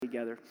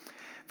together.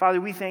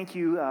 Father, we thank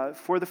you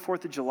for the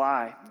 4th of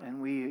July,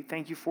 and we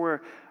thank you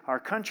for our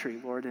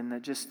country, Lord,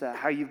 and just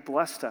how you've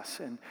blessed us.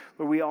 And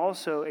Lord, we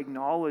also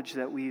acknowledge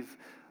that we've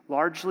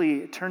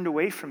largely turned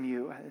away from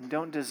you and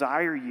don't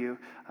desire you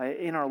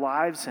in our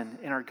lives and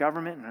in our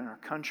government and in our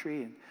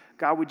country. And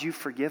God, would you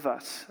forgive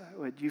us?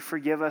 Would you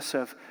forgive us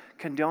of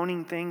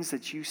condoning things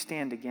that you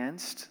stand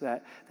against,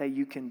 that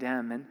you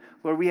condemn? And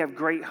Lord, we have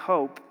great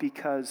hope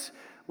because,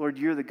 Lord,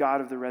 you're the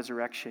God of the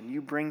resurrection.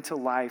 You bring to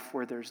life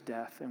where there's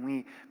death. And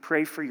we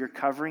pray for your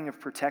covering of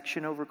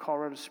protection over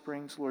Colorado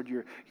Springs. Lord,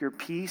 your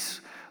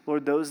peace.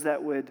 Lord, those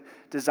that would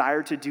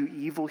desire to do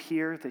evil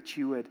here, that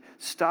you would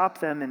stop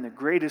them in the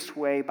greatest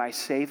way by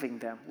saving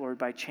them. Lord,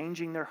 by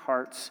changing their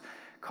hearts,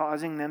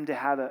 causing them to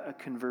have a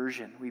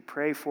conversion. We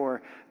pray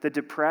for the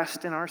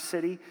depressed in our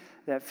city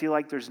that feel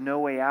like there's no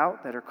way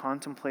out, that are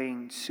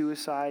contemplating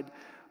suicide.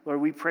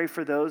 Lord, we pray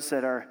for those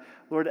that are,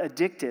 Lord,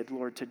 addicted,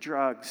 Lord, to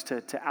drugs,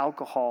 to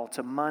alcohol,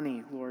 to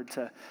money, Lord,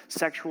 to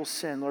sexual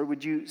sin. Lord,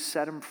 would you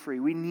set them free?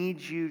 We need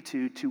you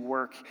to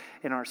work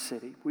in our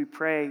city. We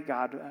pray,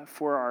 God,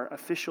 for our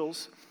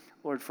officials,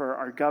 Lord, for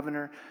our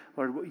governor.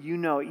 Lord, you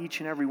know each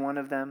and every one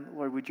of them.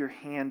 Lord, would your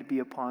hand be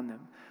upon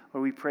them?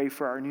 Lord, we pray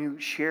for our new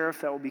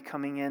sheriff that will be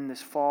coming in this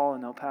fall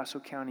in El Paso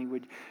County.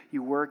 Would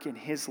you work in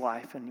his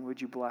life, and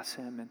would you bless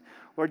him? And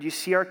Lord, you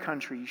see our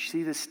country. You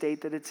see the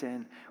state that it's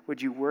in.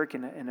 Would you work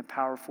in a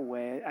powerful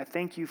way? I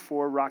thank you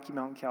for Rocky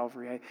Mountain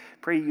Calvary. I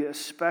pray you a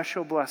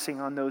special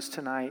blessing on those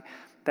tonight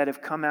that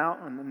have come out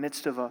in the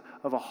midst of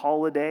a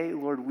holiday,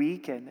 Lord,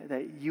 week, and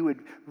that you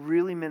would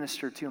really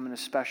minister to them in a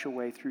special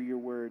way through your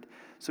word.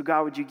 So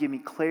God, would you give me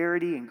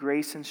clarity and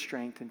grace and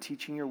strength in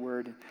teaching your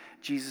word? In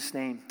Jesus'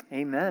 name,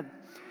 amen.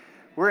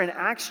 We're in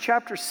Acts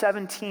chapter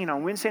 17.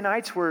 On Wednesday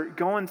nights, we're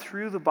going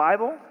through the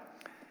Bible,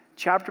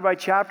 chapter by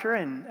chapter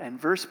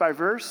and verse by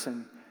verse,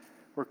 and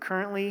we're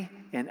currently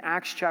in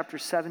Acts chapter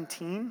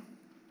 17.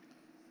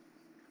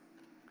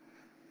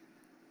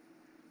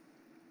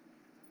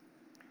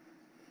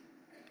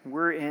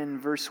 We're in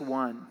verse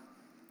 1.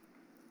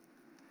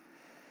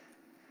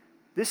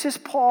 This is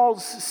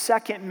Paul's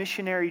second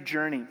missionary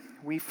journey.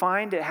 We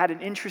find it had an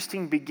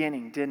interesting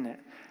beginning, didn't it?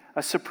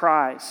 A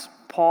surprise.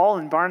 Paul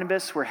and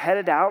Barnabas were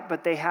headed out,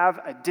 but they have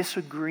a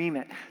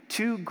disagreement.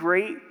 Two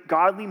great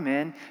godly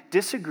men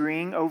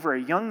disagreeing over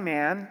a young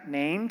man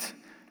named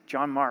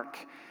John Mark.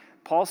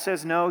 Paul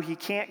says, no, he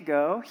can't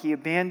go. He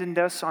abandoned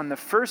us on the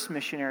first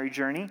missionary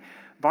journey.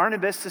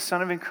 Barnabas, the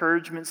son of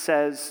encouragement,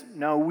 says,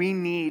 no, we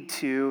need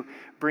to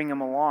bring him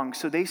along.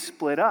 So they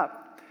split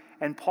up.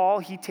 And Paul,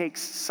 he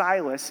takes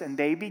Silas, and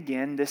they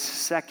begin this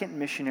second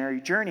missionary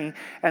journey.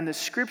 And the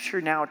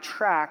scripture now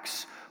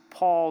tracks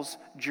Paul's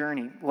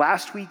journey.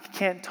 Last week,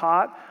 Kent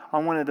taught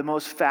on one of the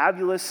most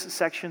fabulous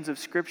sections of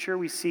Scripture.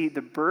 We see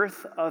the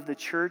birth of the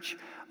church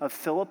of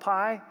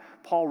Philippi.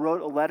 Paul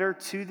wrote a letter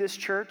to this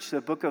church.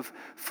 The book of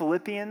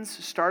Philippians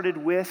started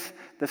with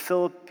the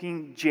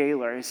Philippine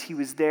jailer as he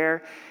was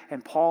there,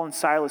 and Paul and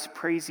Silas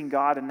praising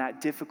God in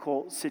that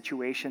difficult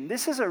situation.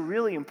 This is a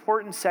really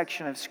important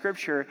section of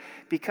Scripture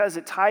because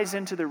it ties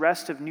into the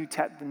rest of the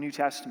New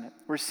Testament.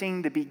 We're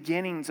seeing the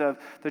beginnings of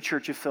the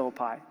church of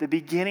Philippi, the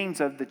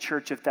beginnings of the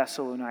church of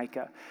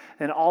Thessalonica,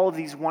 and all of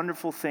these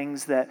wonderful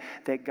things that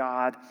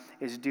God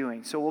is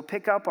doing. So we'll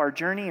pick up our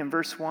journey in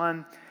verse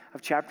 1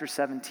 of chapter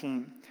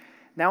 17.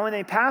 Now when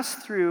they passed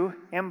through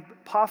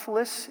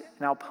Amphipolis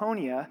and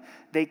Apollonia,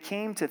 they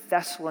came to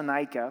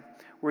Thessalonica,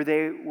 where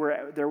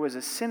there was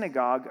a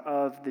synagogue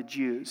of the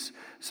Jews.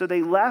 So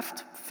they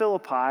left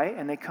Philippi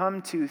and they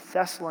come to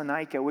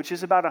Thessalonica, which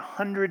is about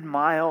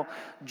 100-mile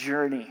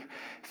journey.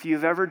 If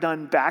you've ever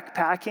done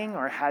backpacking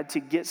or had to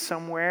get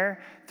somewhere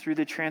through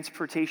the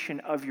transportation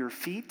of your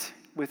feet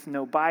with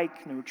no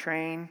bike, no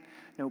train,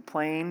 no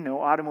plane, no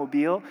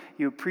automobile,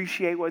 you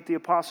appreciate what the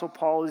Apostle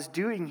Paul is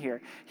doing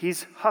here.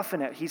 He's huffing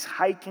it. He's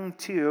hiking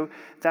to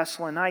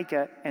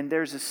Thessalonica, and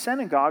there's a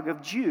synagogue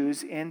of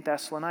Jews in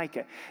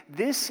Thessalonica.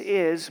 This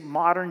is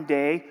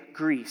modern-day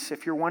Greece.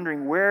 If you're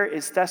wondering where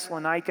is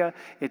Thessalonica,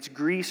 it's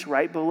Greece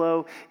right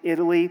below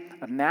Italy.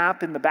 A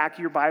map in the back of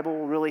your Bible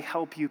will really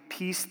help you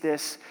piece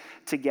this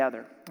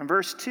together. In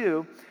verse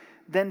 2,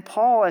 then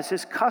Paul, as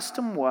his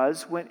custom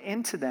was, went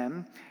into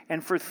them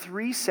and for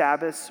 3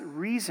 Sabbaths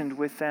reasoned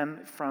with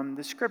them from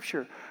the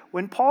Scripture.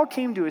 When Paul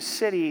came to a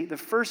city, the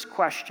first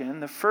question,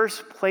 the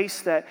first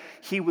place that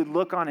he would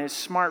look on his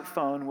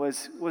smartphone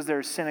was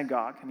there a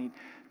synagogue? And he'd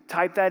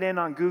type that in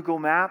on Google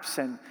Maps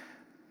and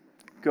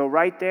go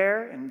right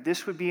there, and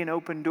this would be an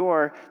open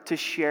door to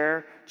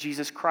share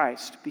Jesus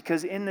Christ.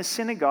 Because in the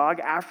synagogue,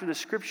 after the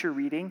scripture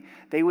reading,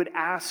 they would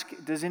ask,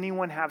 does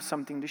anyone have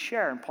something to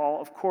share? And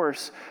Paul, of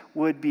course,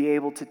 would be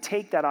able to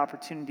take that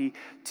opportunity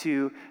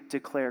to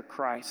declare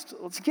Christ.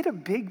 Let's get a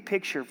big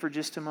picture for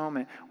just a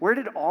moment. Where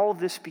did all of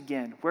this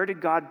begin? Where did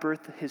God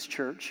birth his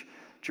church?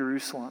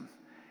 Jerusalem.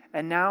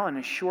 And now in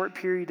a short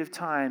period of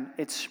time,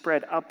 it's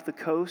spread up the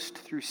coast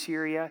through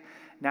Syria,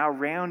 now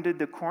rounded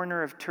the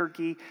corner of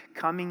Turkey,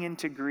 coming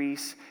into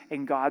Greece,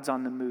 and God's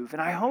on the move.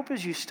 And I hope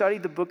as you study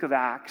the book of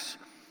Acts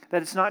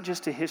that it's not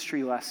just a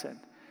history lesson.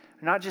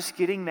 We're not just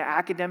getting the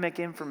academic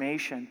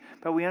information,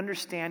 but we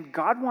understand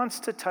God wants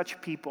to touch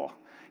people.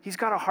 He's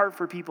got a heart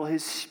for people.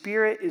 His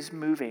Spirit is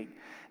moving.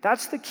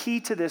 That's the key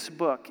to this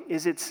book,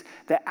 is it's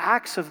the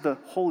acts of the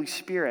Holy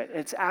Spirit.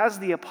 It's as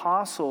the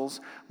apostles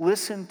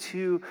listen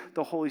to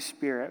the Holy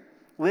Spirit,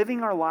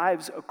 living our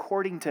lives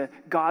according to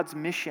God's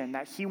mission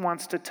that he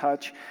wants to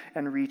touch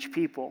and reach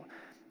people.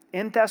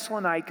 In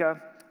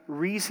Thessalonica,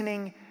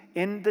 reasoning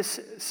in the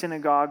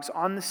synagogues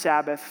on the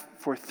Sabbath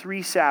for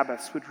 3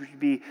 Sabbaths, which would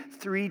be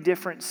 3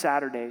 different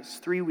Saturdays,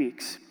 3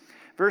 weeks.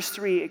 Verse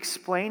 3,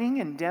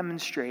 explaining and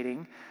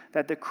demonstrating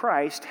that the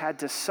Christ had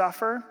to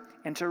suffer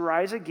and to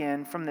rise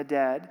again from the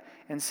dead,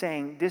 and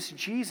saying, this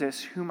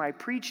Jesus whom I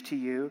preach to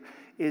you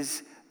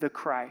is the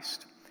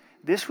Christ.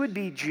 This would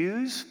be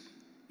Jews,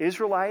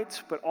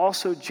 Israelites, but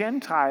also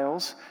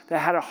Gentiles that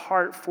had a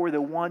heart for the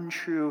one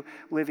true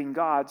living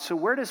God. So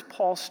where does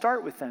Paul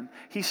start with them?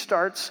 He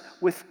starts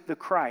with the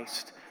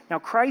Christ. Now,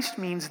 Christ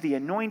means the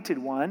anointed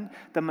one,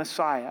 the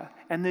Messiah.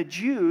 And the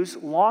Jews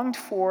longed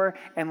for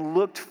and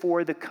looked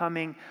for the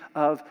coming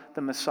of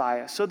the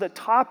Messiah. So the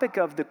topic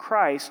of the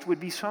Christ would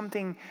be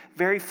something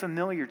very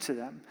familiar to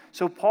them.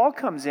 So Paul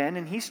comes in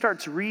and he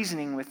starts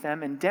reasoning with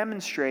them and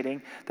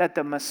demonstrating that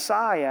the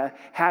Messiah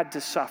had to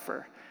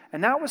suffer.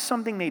 And that was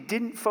something they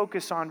didn't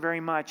focus on very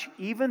much,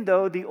 even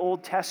though the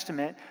Old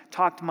Testament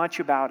talked much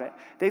about it.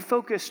 They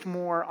focused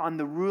more on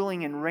the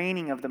ruling and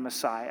reigning of the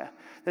Messiah,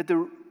 that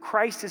the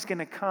Christ is going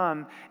to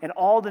come and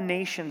all the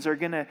nations are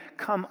going to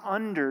come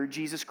under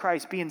Jesus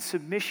Christ, be in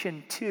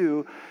submission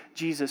to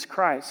Jesus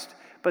Christ.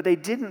 But they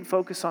didn't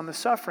focus on the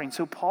suffering.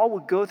 So Paul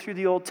would go through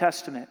the Old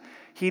Testament.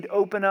 He'd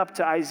open up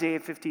to Isaiah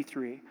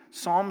 53,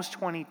 Psalms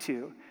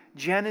 22,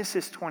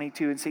 Genesis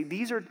 22, and say,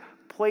 these are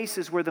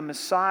places where the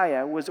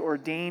Messiah was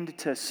ordained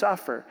to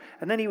suffer.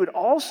 And then he would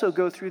also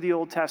go through the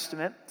Old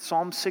Testament,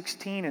 Psalm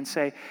 16, and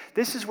say,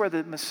 this is where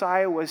the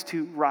Messiah was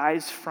to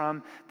rise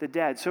from the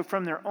dead. So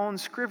from their own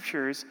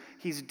scriptures,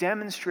 he's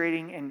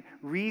demonstrating and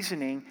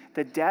reasoning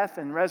the death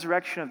and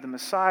resurrection of the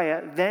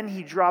Messiah. Then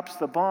he drops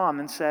the bomb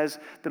and says,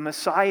 the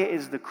Messiah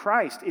is the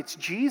Christ. It's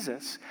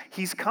Jesus.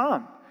 He's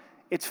come.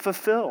 It's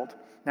fulfilled.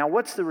 Now,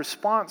 what's the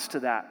response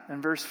to that?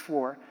 In verse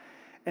 4,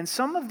 and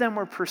some of them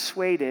were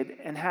persuaded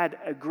and had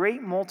a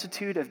great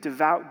multitude of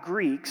devout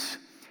Greeks,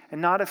 and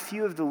not a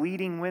few of the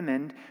leading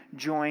women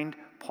joined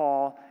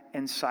Paul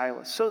and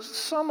Silas. So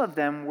some of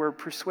them were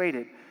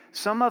persuaded.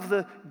 Some of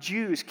the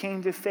Jews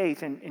came to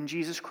faith in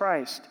Jesus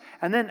Christ.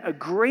 And then a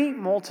great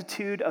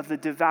multitude of the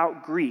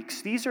devout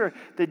Greeks. These are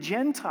the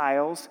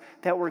Gentiles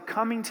that were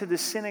coming to the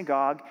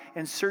synagogue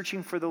and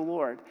searching for the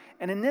Lord.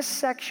 And in this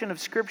section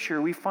of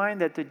Scripture, we find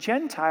that the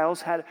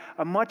Gentiles had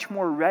a much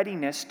more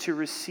readiness to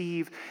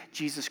receive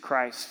Jesus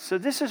Christ. So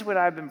this is what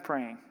I've been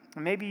praying.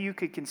 And maybe you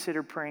could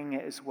consider praying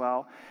it as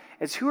well.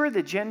 As who are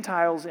the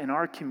Gentiles in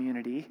our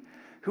community?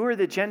 Who are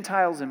the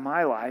Gentiles in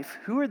my life?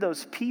 Who are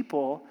those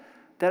people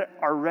that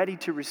are ready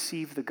to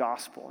receive the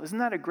gospel? Isn't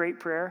that a great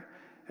prayer?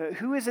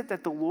 Who is it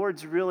that the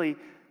Lord's really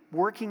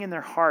working in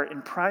their heart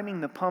and priming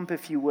the pump,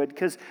 if you would?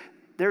 Because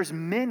there's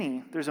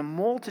a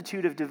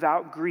multitude of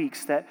devout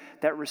Greeks that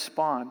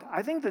respond.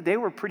 I think that they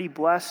were pretty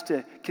blessed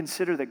to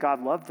consider that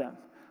God loved them.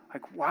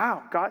 Like,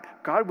 wow,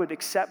 God would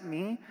accept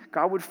me.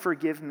 God would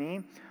forgive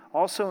me.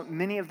 Also,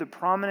 many of the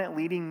prominent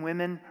leading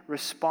women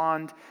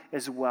respond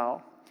as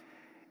well.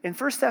 In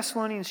 1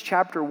 Thessalonians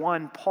chapter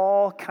 1,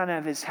 Paul kind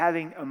of is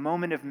having a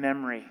moment of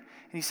memory.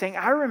 And he's saying,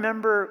 I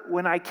remember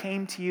when I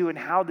came to you and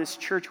how this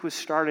church was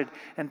started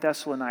in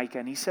Thessalonica.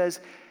 And he says,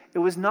 it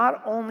was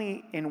not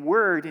only in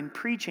word, in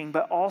preaching,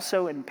 but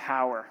also in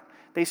power.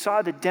 They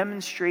saw the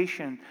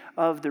demonstration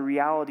of the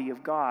reality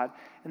of God.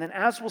 And then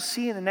as we'll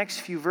see in the next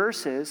few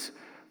verses,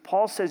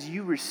 Paul says,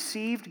 you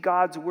received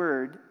God's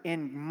word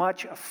in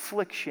much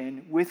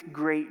affliction with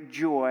great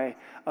joy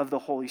of the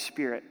Holy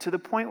Spirit, to the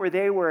point where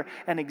they were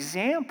an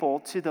example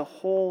to the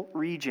whole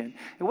region.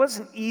 It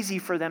wasn't easy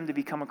for them to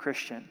become a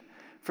Christian.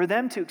 For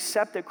them to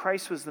accept that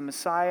Christ was the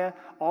Messiah,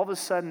 all of a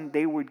sudden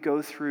they would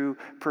go through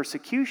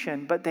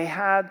persecution, but they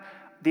had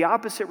the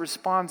opposite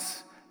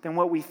response than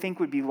what we think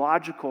would be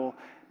logical.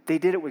 They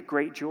did it with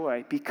great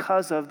joy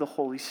because of the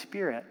Holy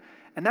Spirit.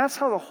 And that's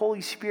how the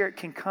Holy Spirit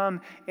can come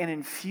and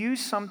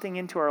infuse something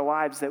into our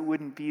lives that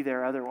wouldn't be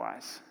there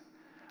otherwise.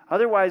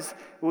 Otherwise,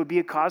 it would be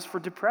a cause for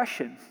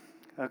depression,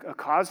 a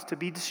cause to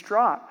be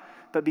distraught.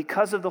 But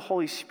because of the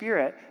Holy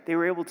Spirit, they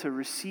were able to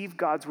receive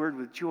God's word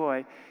with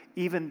joy,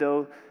 even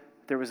though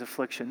there was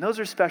affliction. Those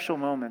are special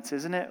moments,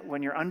 isn't it?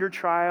 When you're under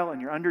trial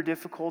and you're under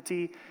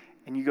difficulty,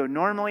 and you go,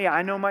 normally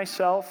I know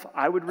myself,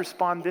 I would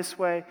respond this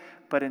way,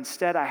 but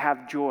instead I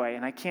have joy,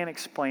 and I can't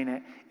explain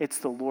it. It's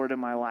the Lord of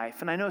my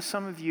life. And I know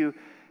some of you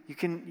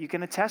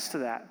can attest to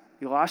that.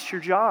 You lost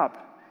your job,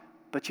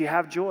 but you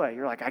have joy.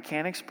 You're like, I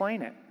can't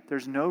explain it.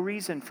 There's no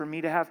reason for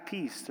me to have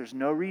peace. There's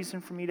no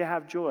reason for me to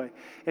have joy.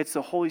 It's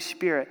the Holy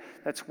Spirit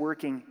that's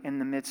working in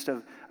the midst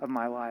of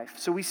my life.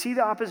 So we see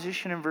the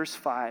opposition in verse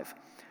 5.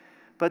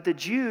 But the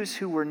Jews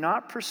who were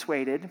not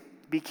persuaded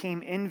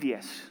became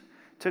envious,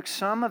 took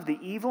some of the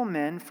evil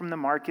men from the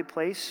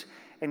marketplace,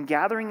 and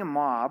gathering a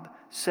mob,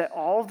 set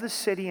all of the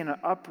city in an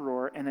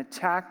uproar and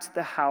attacked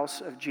the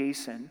house of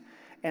Jason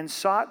and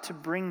sought to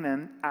bring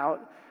them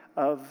out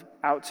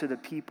to the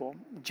people.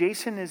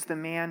 Jason is the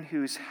man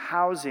who's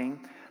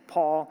housing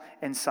Paul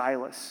and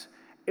Silas.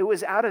 It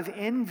was out of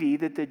envy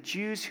that the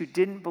Jews who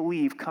didn't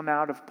believe come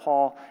out of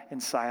Paul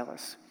and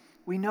Silas.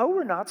 We know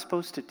we're not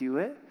supposed to do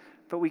it,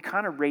 but we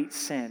kind of rate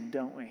sin,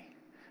 don't we?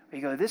 We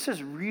go, this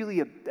is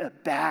really a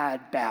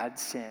bad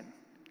sin.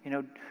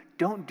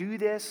 Don't do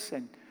this,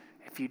 and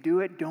if you do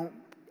it, don't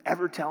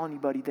ever tell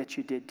anybody that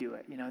you did do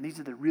it. These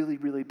are the really,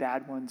 really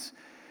bad ones.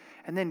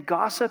 And then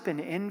gossip and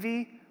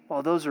envy,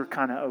 well, those are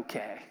kind of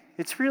okay.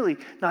 It's really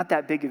not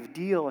that big of a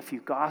deal if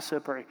you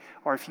gossip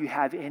or if you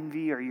have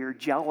envy or you're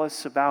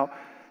jealous about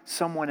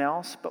someone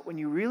else. But when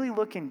you really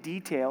look in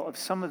detail of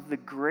some of the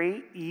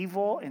great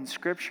evil in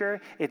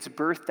Scripture, it's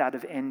birthed out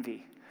of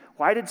envy.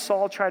 Why did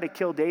Saul try to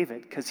kill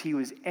David? Because he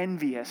was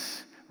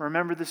envious.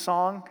 Remember the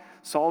song?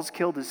 Saul's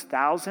killed his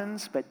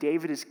thousands, but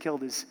David has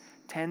killed his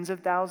tens of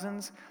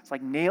thousands. It's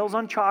like nails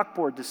on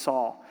chalkboard to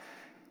Saul.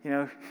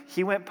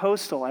 He went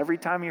postal every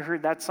time he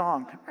heard that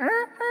song.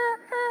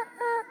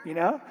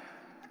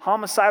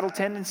 Homicidal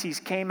tendencies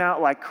came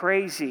out like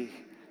crazy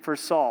for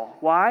Saul.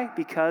 Why?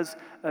 Because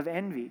of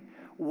envy.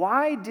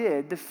 Why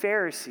did the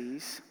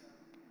Pharisees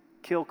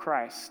kill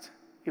Christ?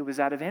 It was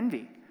out of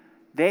envy.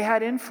 They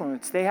had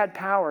influence. They had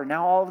power.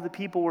 Now all of the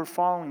people were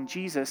following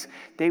Jesus.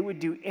 They would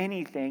do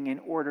anything in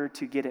order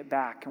to get it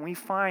back. And we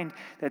find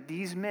that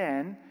these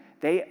men,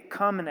 they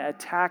come and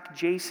attack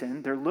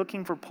Jason. They're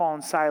looking for Paul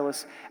and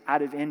Silas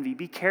out of envy.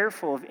 Be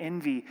careful of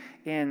envy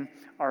in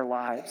our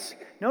lives.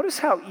 Notice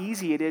how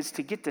easy it is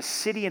to get the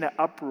city in an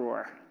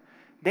uproar.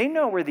 They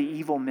know where the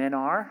evil men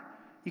are.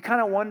 You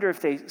kind of wonder if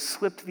they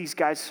slipped these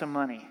guys some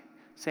money,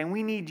 saying,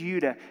 we need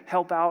you to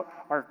help out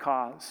our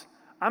cause.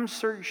 I'm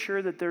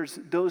sure that there's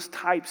those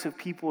types of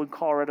people in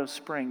Colorado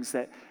Springs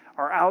that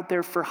are out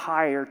there for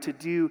hire to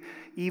do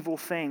evil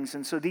things.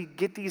 And so they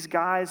get these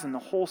guys and the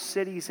whole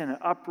city's in an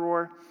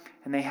uproar,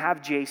 and they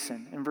have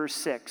Jason in verse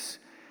 6.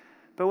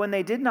 But when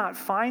they did not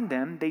find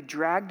them, they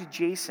dragged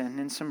Jason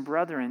and some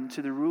brethren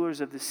to the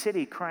rulers of the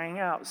city, crying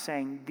out,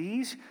 saying,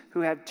 these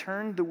who have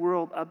turned the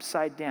world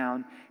upside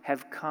down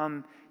have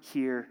come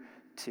here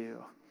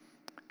too.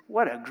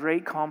 What a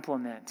great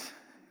compliment.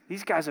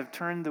 These guys have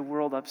turned the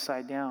world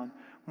upside down.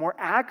 More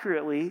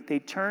accurately, they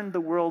turned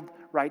the world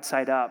right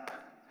side up.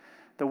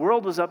 The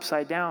world was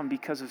upside down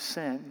because of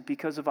sin,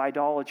 because of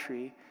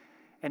idolatry.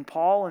 And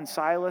Paul and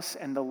Silas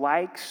and the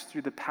likes,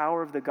 through the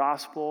power of the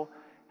gospel,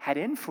 had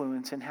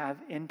influence and have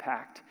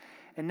impact.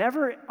 And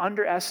never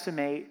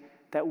underestimate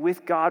that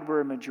with God we're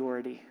a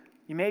majority.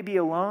 You may be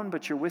alone,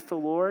 but you're with the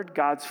Lord.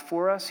 God's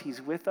for us.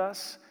 He's with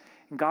us.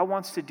 And God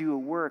wants to do a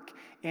work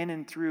in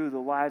and through the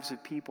lives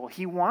of people.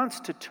 He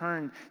wants to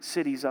turn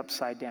cities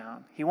upside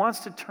down. He wants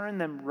to turn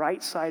them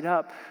right side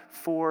up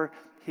for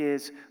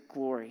his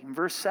glory. In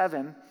verse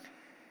 7,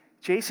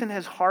 Jason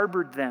has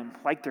harbored them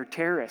like they're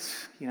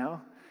terrorists,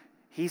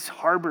 He's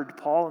harbored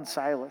Paul and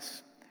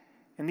Silas.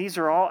 And these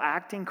are all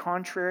acting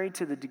contrary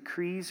to the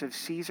decrees of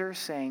Caesar,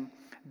 saying,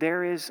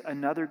 there is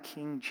another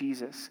King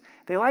Jesus.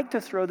 They like to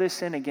throw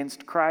this in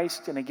against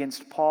Christ and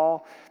against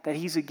Paul, that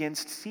he's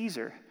against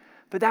Caesar.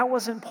 But that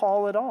wasn't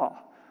Paul at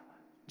all.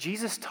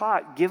 Jesus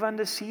taught, give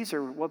unto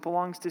Caesar what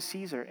belongs to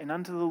Caesar, and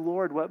unto the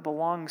Lord what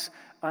belongs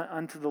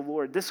unto the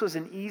Lord. This was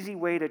an easy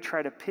way to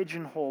try to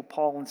pigeonhole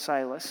Paul and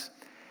Silas.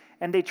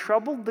 And they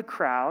troubled the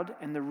crowd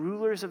and the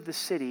rulers of the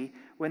city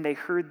when they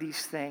heard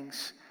these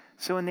things.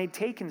 So when they'd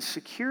taken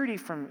security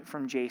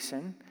from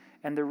Jason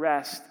and the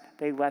rest,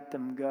 they let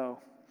them go.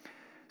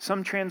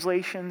 Some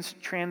translations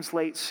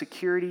translate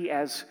security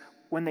as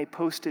when they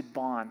posted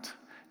bond.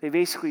 They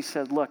basically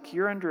said, look,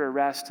 you're under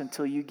arrest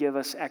until you give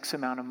us X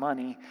amount of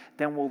money,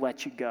 then we'll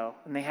let you go.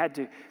 And they had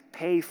to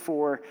pay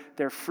for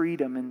their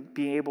freedom and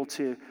be able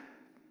to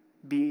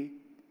be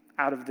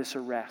out of this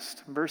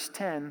arrest. Verse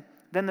 10,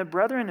 then the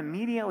brethren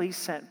immediately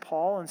sent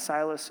Paul and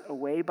Silas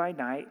away by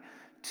night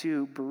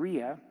to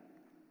Berea.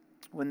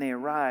 When they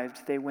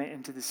arrived, they went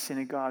into the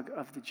synagogue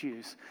of the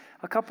Jews.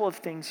 A couple of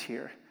things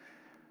here.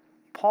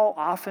 Paul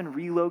often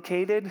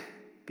relocated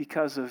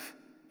because of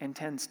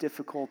intense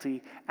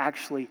difficulty,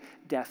 actually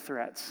death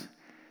threats.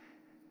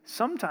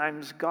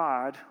 Sometimes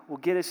God will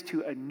get us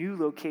to a new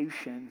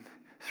location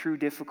through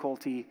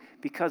difficulty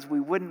because we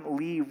wouldn't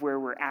leave where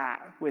we're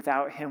at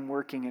without him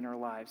working in our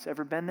lives.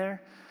 Ever been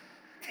there?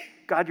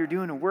 God, you're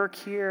doing a work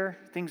here.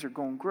 Things are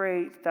going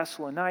great.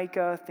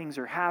 Thessalonica, things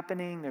are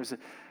happening. There's a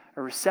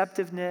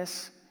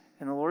receptiveness.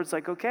 And the Lord's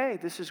like, okay,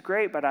 this is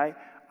great, but I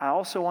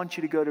also want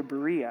you to go to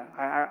Berea.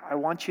 I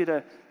want you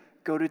to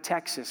go to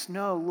Texas.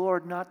 No,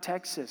 Lord, not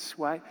Texas.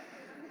 Why?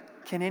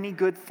 Can any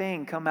good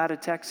thing come out of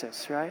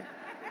Texas, right?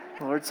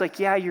 The Lord's like,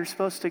 yeah, you're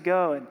supposed to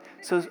go. And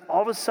so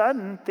all of a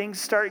sudden,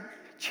 things start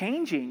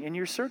changing in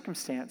your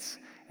circumstance.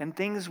 And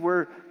things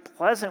were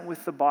pleasant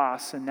with the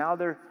boss, and now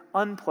they're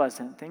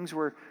unpleasant. Things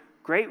were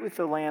great with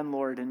the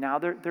landlord, and now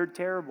they're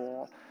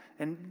terrible.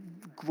 And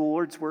the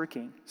Lord's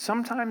working.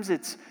 Sometimes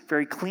it's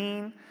very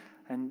clean.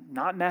 and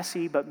not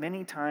messy, but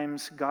many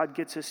times God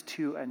gets us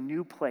to a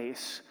new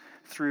place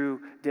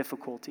through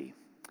difficulty.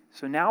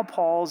 So now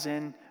Paul's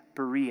in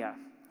Berea.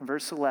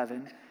 Verse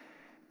 11,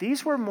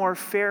 these were more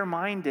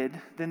fair-minded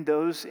than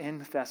those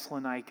in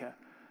Thessalonica.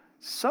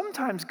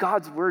 Sometimes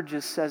God's word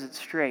just says it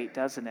straight,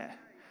 doesn't it?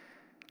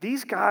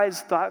 These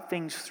guys thought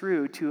things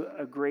through to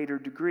a greater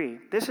degree.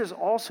 This is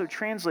also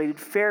translated,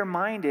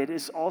 fair-minded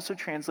is also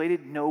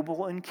translated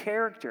noble in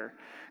character.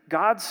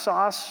 God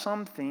saw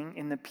something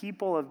in the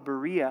people of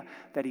Berea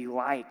that he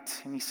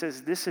liked, and he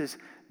says, this is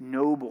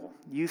noble.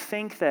 You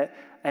think that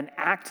an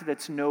act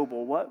that's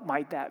noble, what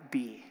might that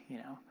be?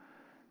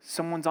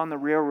 Someone's on the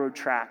railroad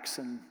tracks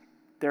and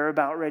they're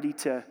about ready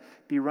to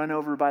be run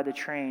over by the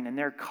train and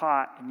they're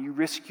caught and you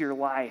risk your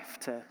life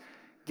to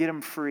get them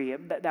free.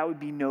 That would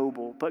be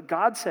noble. But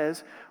God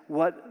says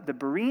what the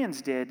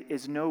Bereans did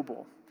is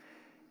noble,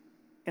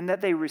 in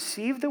that they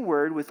received the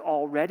word with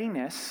all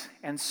readiness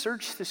and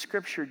searched the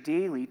scripture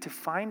daily to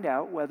find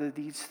out whether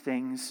these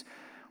things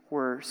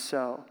were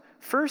so.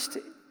 First,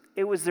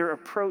 it was their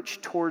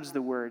approach towards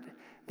the word.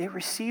 They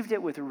received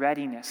it with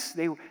readiness.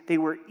 They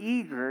were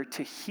eager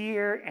to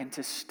hear and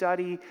to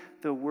study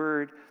the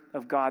word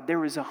of God. There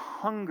was a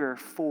hunger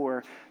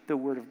for the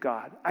word of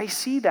God. I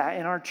see that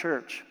in our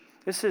church.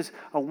 This is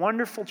a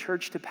wonderful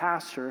church to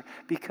pastor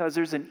because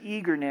there's an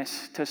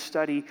eagerness to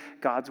study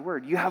God's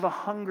word. You have a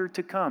hunger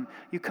to come.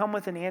 You come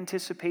with an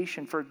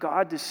anticipation for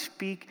God to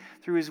speak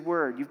through his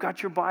word. You've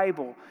got your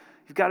Bible.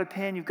 You've got a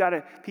pen. You've got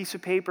a piece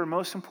of paper.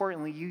 Most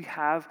importantly, you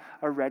have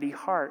a ready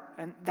heart.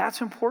 And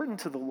that's important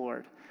to the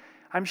Lord.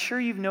 I'm sure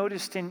you've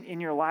noticed in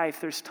your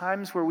life, there's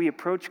times where we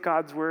approach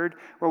God's word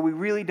where we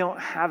really don't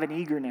have an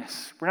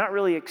eagerness. We're not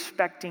really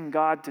expecting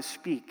God to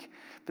speak.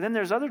 But then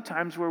there's other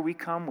times where we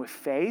come with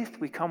faith,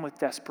 we come with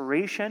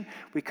desperation,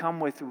 we come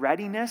with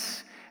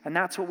readiness, and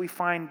that's what we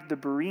find the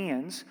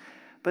Bereans.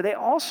 But they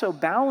also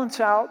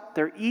balance out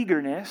their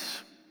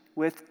eagerness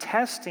with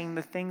testing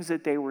the things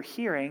that they were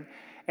hearing,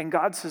 and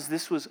God says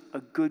this was a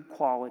good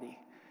quality.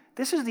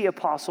 This is the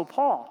Apostle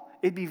Paul.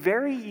 It'd be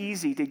very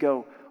easy to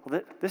go,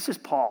 well, this is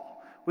Paul.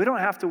 We don't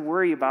have to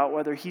worry about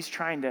whether he's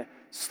trying to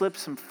slip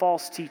some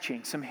false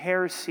teaching, some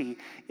heresy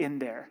in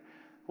there.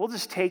 We'll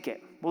just take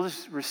it. We'll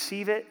just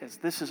receive it as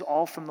this is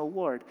all from the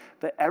Lord.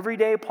 But every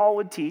day Paul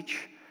would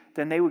teach,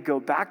 then they would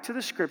go back to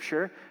the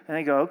scripture and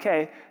they go,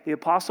 okay, the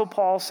Apostle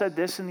Paul said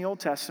this in the Old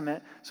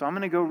Testament, so I'm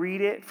going to go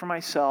read it for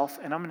myself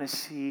and I'm going to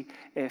see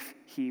if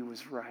he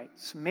was right.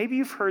 So maybe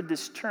you've heard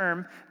this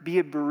term, be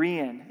a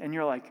Berean, and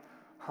you're like,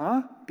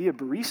 huh? Be a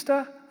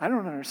barista? I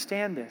don't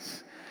understand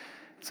this.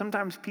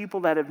 Sometimes people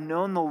that have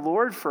known the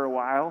Lord for a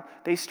while,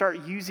 they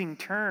start using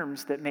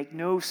terms that make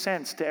no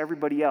sense to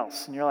everybody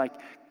else. And you're like,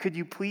 could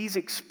you please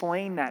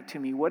explain that to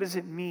me? What does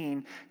it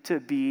mean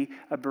to be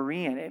a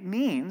Berean? It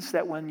means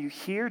that when you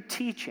hear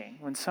teaching,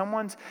 when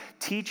someone's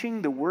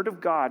teaching the Word of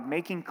God,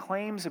 making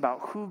claims about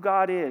who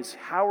God is,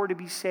 how we're to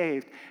be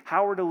saved,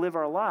 how we're to live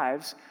our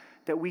lives,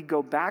 that we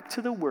go back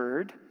to the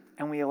Word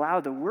and we allow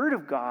the Word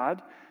of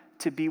God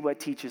to be what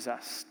teaches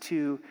us,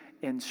 to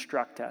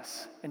instruct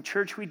us. And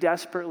church, we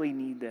desperately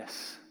need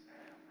this.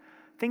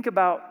 Think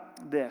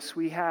about this.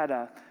 We had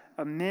a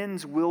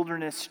men's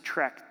wilderness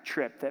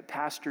trip that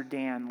Pastor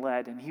Dan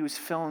led, and he was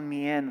filling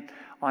me in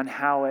on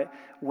how it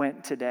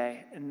went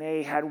today. And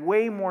they had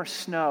way more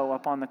snow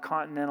up on the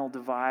Continental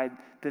Divide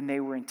than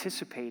they were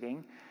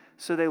anticipating,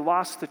 so they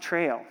lost the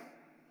trail.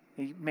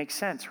 It makes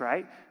sense,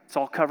 right? It's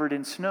all covered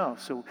in snow,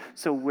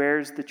 so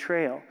where's the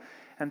trail?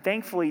 And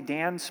thankfully,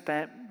 Dan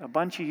spent a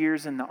bunch of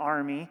years in the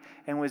Army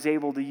and was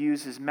able to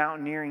use his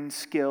mountaineering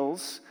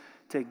skills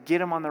to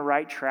get him on the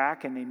right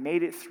track, and they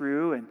made it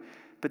through.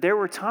 But there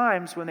were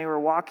times when they were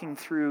walking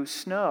through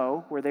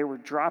snow where they were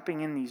dropping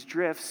in these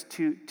drifts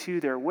to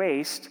their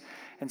waist,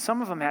 and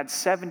some of them had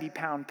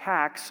 70-pound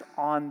packs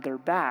on their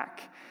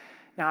back.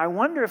 Now, I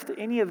wonder if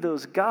any of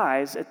those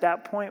guys at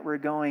that point were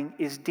going,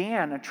 is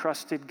Dan a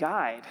trusted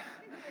guide?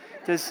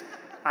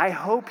 I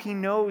hope he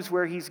knows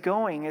where he's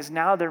going, as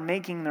now they're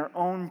making their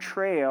own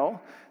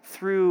trail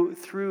through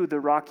the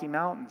Rocky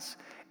Mountains.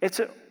 It's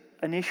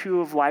an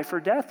issue of life or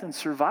death and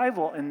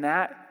survival in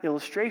that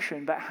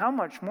illustration, but how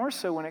much more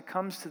so when it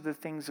comes to the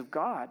things of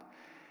God?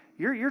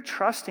 You're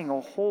trusting a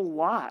whole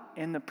lot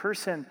in the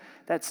person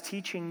that's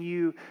teaching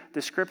you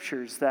the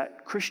scriptures,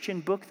 that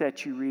Christian book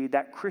that you read,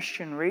 that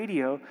Christian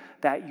radio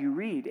that you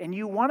read. And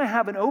you want to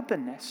have an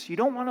openness. You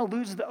don't want to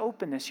lose the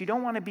openness. You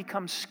don't want to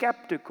become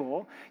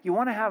skeptical. You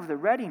want to have the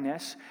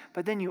readiness,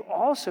 but then you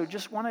also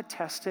just want to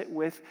test it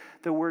with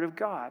the Word of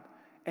God.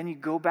 And you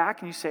go back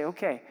and you say,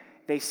 okay,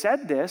 they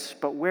said this,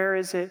 but where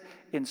is it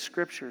in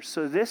Scripture?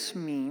 So this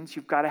means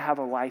you've got to have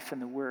a life in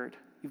the Word.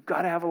 You've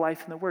got to have a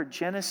life in the Word.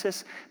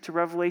 Genesis to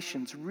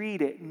Revelations.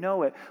 Read it,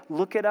 know it,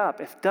 look it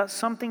up. If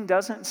something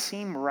doesn't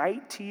seem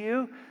right to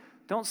you,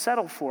 don't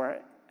settle for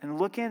it. And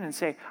look in and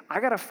say,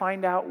 I got to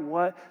find out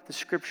what the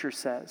Scripture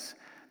says.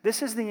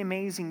 This is the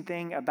amazing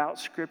thing about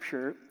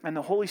Scripture and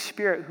the Holy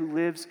Spirit who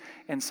lives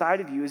inside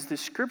of you is the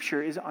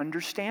Scripture is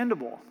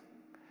understandable.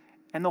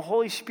 And the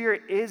Holy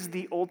Spirit is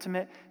the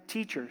ultimate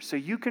teacher. So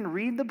you can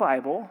read the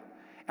Bible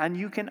and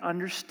you can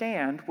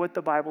understand what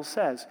the Bible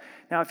says.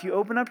 Now, if you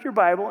open up your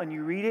Bible and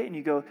you read it and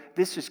you go,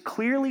 this is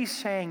clearly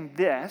saying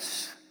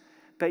this,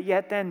 but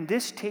yet then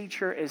this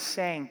teacher is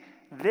saying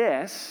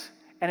this,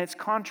 and it's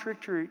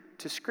contradictory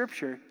to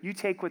Scripture, you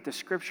take what the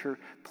Scripture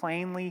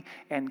plainly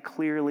and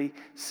clearly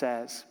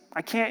says.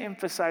 I can't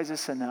emphasize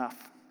this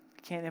enough.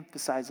 I can't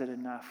emphasize it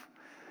enough.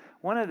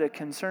 One of the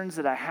concerns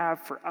that I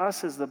have for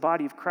us as the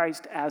body of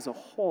Christ as a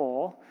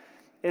whole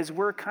is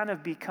we're kind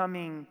of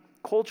becoming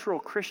cultural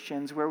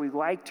Christians where we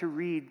like to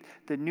read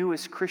the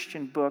newest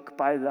Christian book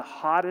by the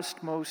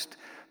hottest, most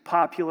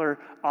popular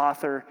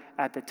author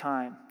at the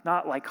time.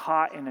 Not like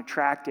hot and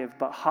attractive,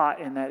 but hot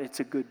in that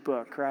it's a good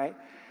book, right?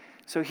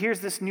 So here's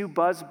this new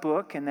buzz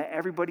book and that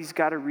everybody's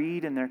got to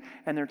read and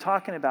they're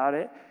talking about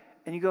it.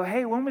 And you go,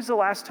 hey, when was the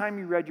last time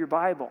you read your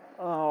Bible?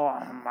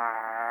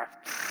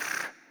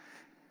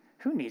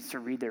 Who needs to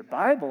read their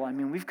Bible? I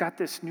mean, we've got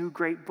this new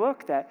great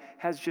book that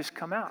has just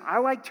come out. I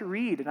like to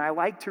read, and I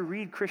like to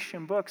read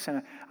Christian books,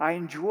 and I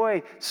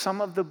enjoy some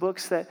of the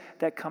books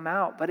that come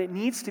out, but it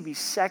needs to be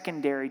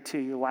secondary to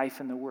your life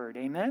in the Word.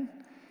 Amen?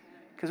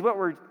 Because what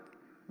we're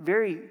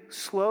very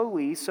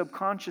slowly,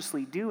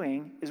 subconsciously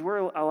doing is we're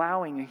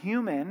allowing a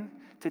human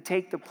to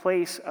take the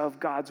place of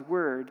God's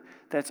Word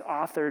that's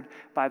authored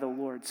by the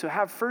Lord. So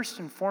have first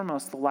and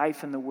foremost the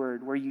life in the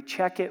Word, where you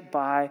check it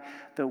by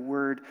the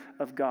Word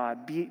of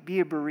God. Be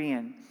a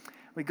Berean.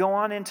 We go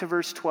on into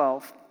verse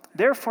 12.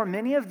 Therefore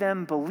many of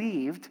them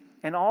believed,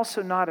 and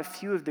also not a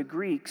few of the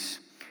Greeks,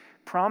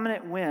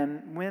 prominent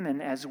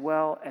women as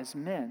well as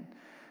men.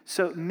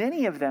 So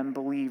many of them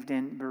believed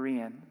in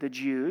Berean, the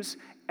Jews,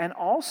 and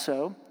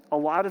also a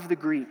lot of the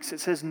Greeks.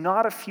 It says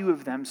not a few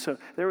of them, so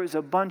there was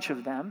a bunch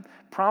of them,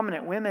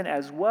 prominent women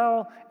as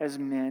well as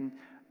men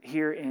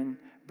here in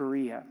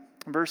Berea.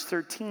 Verse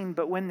 13,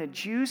 but when the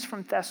Jews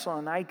from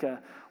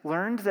Thessalonica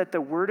learned that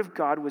the word of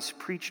God was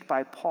preached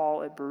by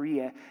Paul at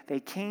Berea, they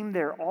came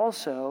there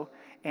also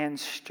and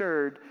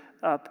stirred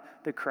up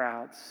the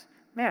crowds.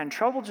 Man,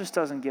 trouble just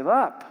doesn't give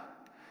up.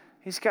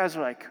 These guys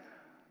are like,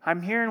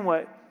 I'm hearing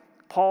what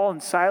Paul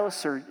and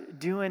Silas are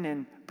doing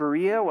in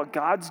Berea, what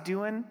God's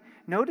doing.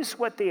 Notice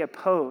what they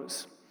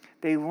oppose.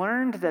 They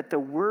learned that the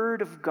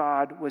word of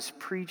God was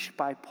preached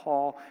by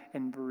Paul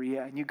in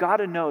Berea. And you got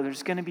to know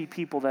there's going to be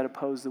people that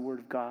oppose the word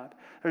of God.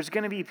 There's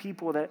going to be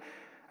people that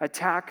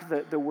attack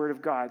the word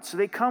of God. So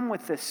they come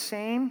with the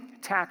same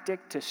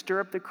tactic to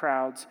stir up the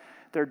crowds.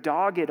 They're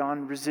dogged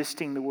on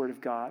resisting the word of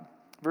God.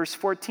 Verse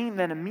 14,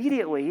 then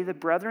immediately the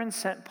brethren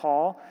sent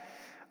Paul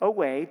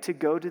away to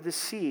go to the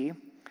sea,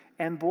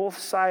 and both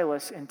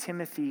Silas and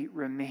Timothy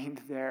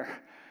remained there.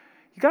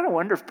 You got to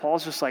wonder if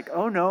Paul's just like,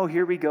 oh no,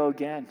 here we go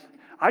again.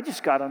 I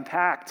just got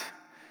unpacked.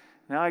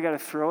 Now I got to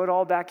throw it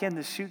all back in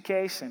the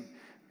suitcase and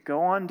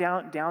go on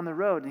down the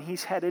road. And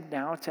he's headed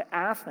now to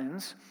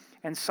Athens.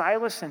 And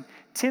Silas and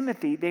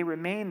Timothy, they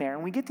remain there.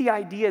 And we get the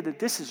idea that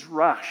this is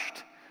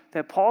rushed,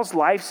 that Paul's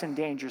life's in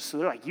danger. So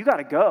they're like, you got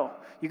to go.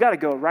 You got to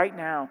go right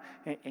now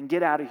and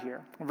get out of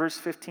here. Verse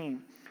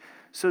 15.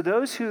 So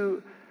those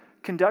who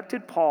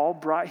conducted Paul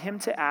brought him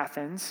to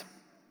Athens,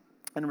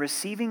 and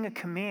receiving a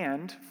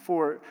command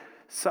for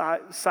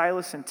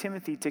Silas and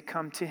Timothy to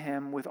come to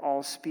him with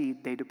all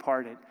speed, they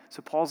departed.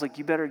 So Paul's like,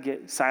 you better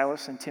get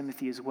Silas and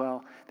Timothy as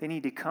well. They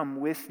need to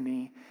come with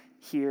me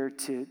here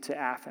to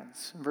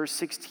Athens. Verse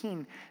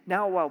 16,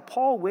 now while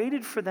Paul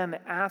waited for them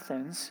at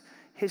Athens,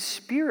 his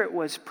spirit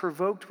was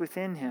provoked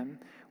within him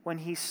when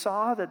he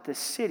saw that the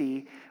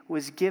city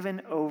was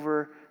given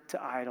over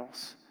to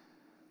idols.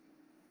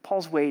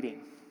 Paul's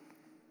waiting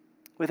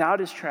without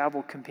his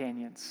travel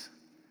companions,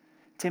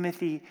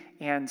 Timothy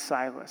and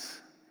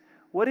Silas.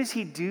 What does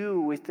he do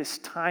with this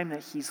time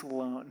that he's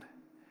alone?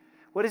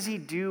 What does he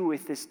do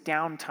with this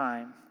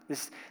downtime,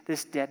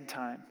 this dead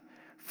time?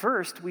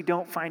 First, we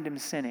don't find him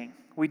sinning.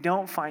 We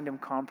don't find him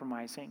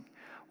compromising.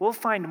 We'll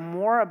find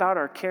more about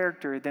our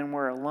character than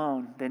we're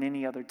alone than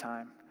any other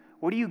time.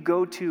 What do you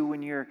go to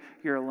when you're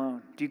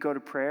alone? Do you go to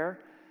prayer?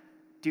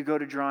 Do you go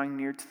to drawing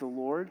near to the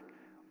Lord?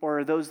 Or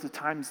are those the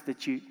times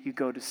that you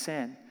go to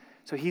sin?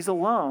 So he's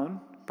alone,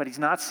 but he's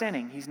not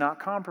sinning. He's not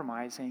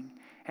compromising.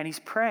 And he's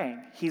praying.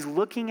 He's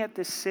looking at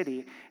this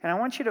city. And I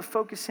want you to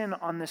focus in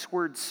on this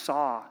word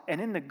saw. And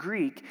in the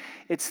Greek,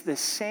 it's the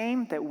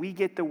same that we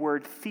get the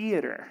word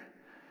theater.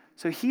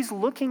 So he's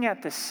looking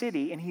at the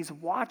city and he's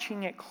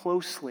watching it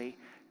closely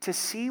to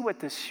see what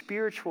the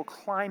spiritual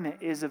climate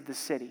is of the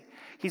city.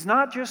 He's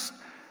not just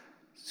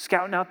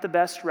scouting out the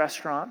best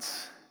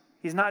restaurants.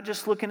 He's not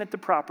just looking at the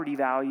property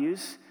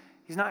values.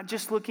 He's not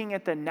just looking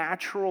at the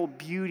natural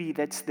beauty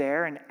that's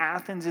there, and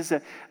Athens is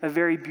a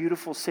very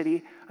beautiful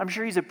city. I'm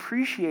sure he's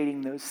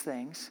appreciating those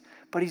things,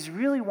 but he's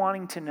really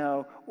wanting to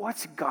know,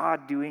 what's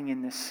God doing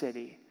in this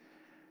city?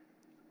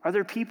 Are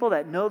there people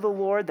that know the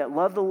Lord, that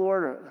love the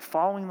Lord, or are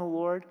following the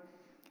Lord?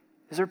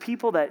 Is there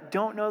people that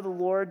don't know the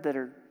Lord, that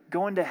are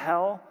going to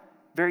hell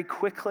very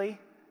quickly?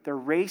 They're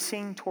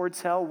racing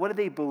towards hell. What do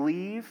they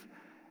believe?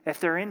 If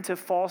they're into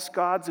false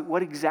gods,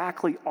 what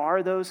exactly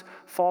are those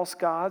false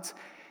gods?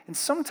 And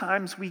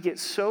sometimes we get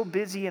so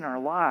busy in our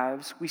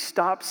lives, we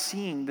stop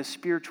seeing the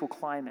spiritual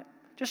climate.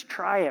 Just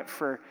try it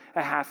for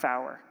a half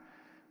hour.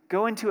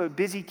 Go into a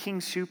busy King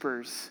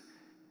Soopers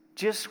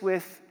just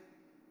with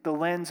the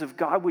lens of,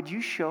 God, would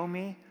you show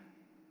me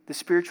the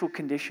spiritual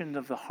condition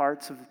of the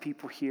hearts of the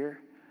people here?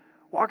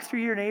 Walk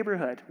through your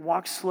neighborhood.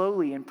 Walk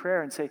slowly in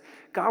prayer and say,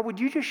 God, would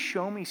you just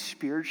show me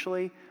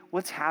spiritually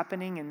what's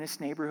happening in this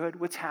neighborhood?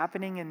 What's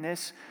happening in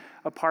this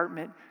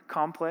apartment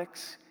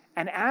complex?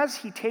 And as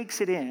he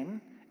takes it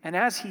in, and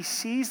as he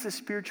sees the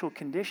spiritual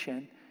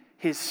condition,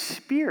 his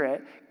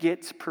spirit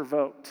gets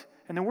provoked.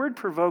 And the word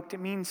provoked, it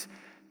means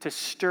to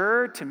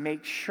stir, to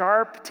make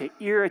sharp, to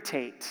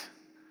irritate.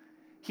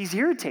 He's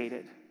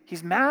irritated.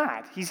 He's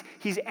mad.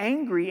 He's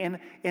angry in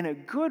a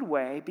good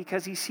way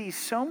because he sees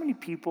so many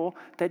people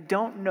that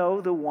don't know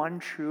the one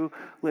true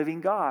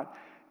living God.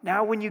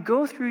 Now, when you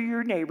go through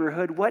your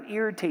neighborhood, what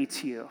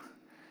irritates you?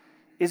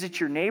 Is it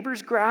your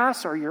neighbor's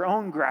grass or your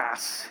own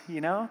grass,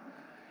 you know?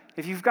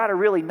 If you've got a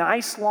really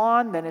nice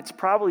lawn, then you're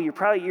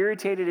probably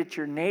irritated at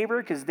your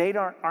neighbor because they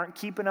aren't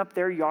keeping up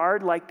their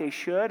yard like they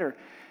should. Or,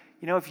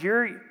 you know, if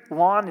your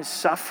lawn is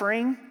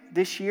suffering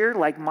this year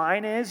like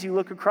mine is, you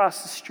look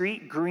across the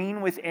street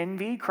green with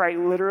envy, quite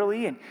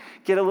literally, and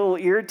get a little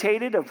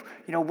irritated of,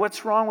 you know,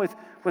 what's wrong with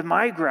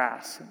my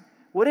grass?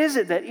 What is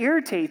it that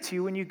irritates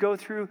you when you go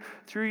through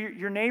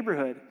your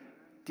neighborhood?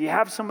 Do you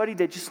have somebody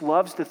that just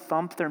loves to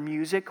thump their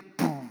music?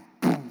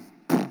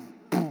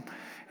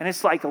 And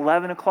it's like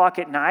 11 o'clock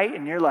at night,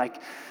 and you're like,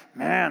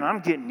 man, I'm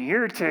getting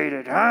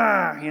irritated.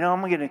 Or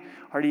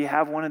do you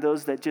have one of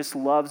those that just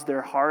loves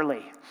their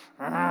Harley?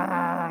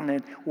 And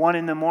then 1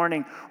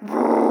 a.m,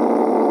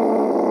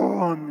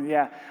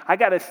 yeah. I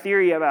got a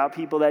theory about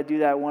people that do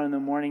that 1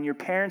 a.m. Your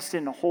parents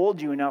didn't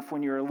hold you enough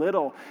when you were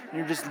little, and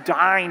you're just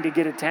dying to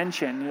get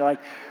attention. You're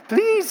like,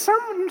 please,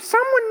 someone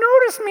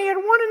notice me at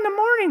 1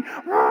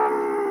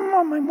 a.m.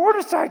 on my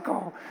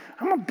motorcycle.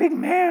 I'm a big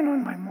man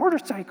on my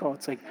motorcycle.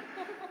 It's like,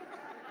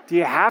 do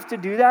you have to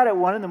do that at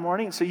 1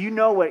 a.m? So you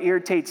know what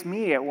irritates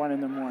me at 1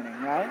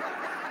 a.m, right?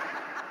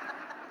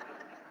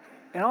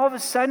 And all of a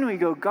sudden we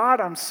go, God,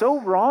 I'm so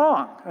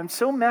wrong. I'm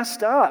so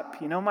messed up.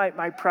 You know,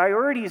 my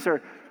priorities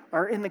are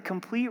in the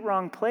complete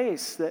wrong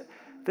place. That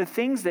the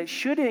things that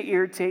should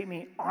irritate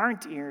me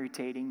aren't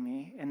irritating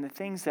me. And the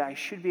things that I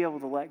should be able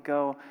to let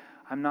go,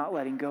 I'm not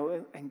letting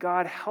go. And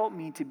God, help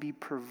me to be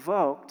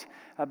provoked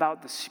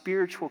about the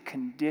spiritual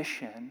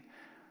condition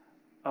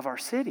of our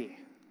city.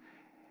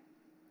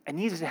 It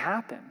needs to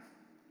happen.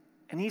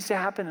 It needs to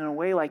happen in a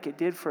way like it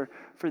did for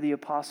the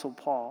Apostle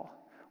Paul.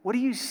 What do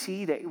you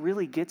see that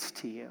really gets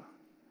to you?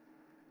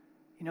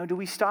 You know, do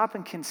we stop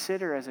and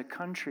consider as a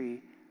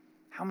country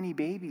how many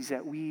babies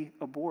that we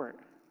abort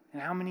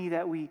and how many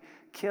that we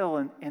kill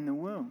in the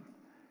womb?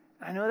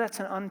 I know that's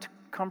an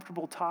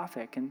uncomfortable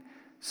topic, and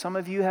some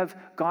of you have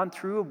gone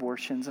through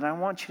abortions, and I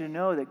want you to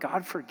know that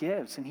God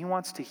forgives, and he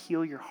wants to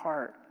heal your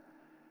heart.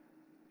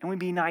 And we'd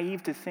be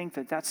naive to think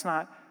that that's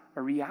not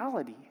a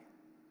reality.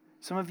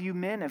 Some of you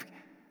men have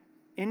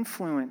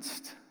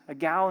influenced a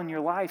gal in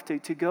your life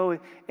to go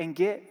and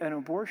get an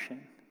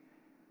abortion.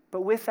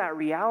 But with that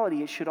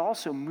reality, it should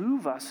also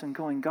move us in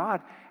going,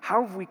 God,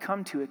 how have we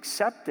come to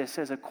accept this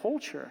as a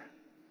culture?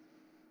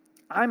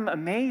 I'm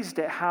amazed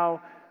at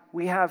how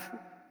we have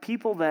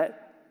people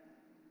that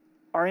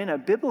are in a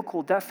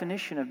biblical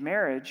definition of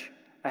marriage,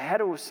 a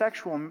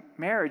heterosexual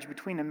marriage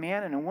between a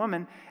man and a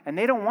woman, and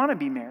they don't want to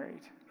be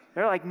married.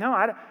 They're like, no,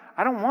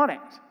 I don't want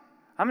it.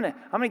 I'm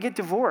gonna get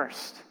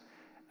divorced.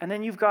 And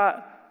then you've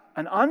got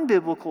an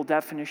unbiblical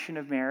definition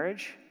of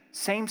marriage,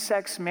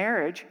 same-sex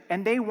marriage,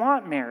 and they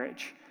want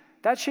marriage.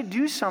 That should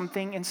do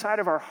something inside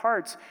of our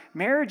hearts.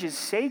 Marriage is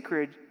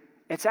sacred.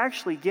 It's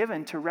actually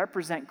given to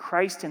represent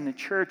Christ in the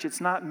church. It's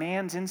not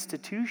man's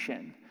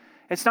institution.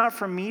 It's not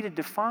for me to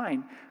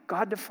define.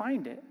 God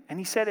defined it. And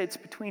he said it's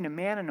between a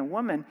man and a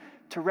woman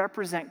to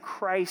represent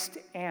Christ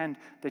and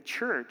the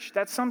church.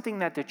 That's something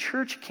that the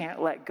church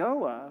can't let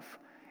go of.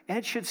 And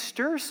it should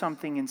stir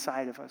something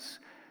inside of us.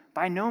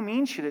 By no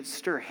means should it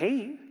stir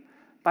hate.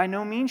 By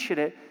no means should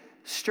it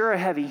stir a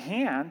heavy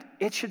hand.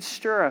 It should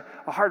stir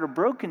a heart of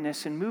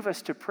brokenness and move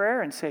us to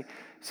prayer and say,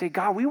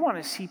 God, we want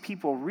to see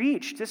people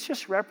reached. This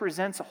just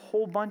represents a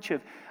whole bunch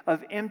of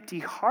empty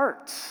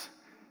hearts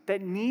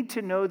that need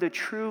to know the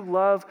true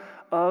love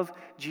of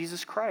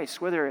Jesus Christ.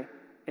 Whether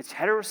it's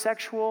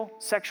heterosexual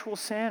sexual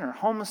sin or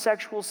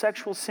homosexual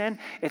sexual sin,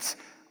 it's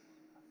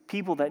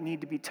people that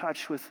need to be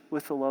touched with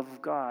the love of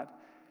God.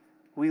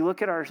 We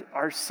look at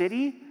our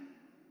city,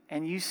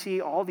 and you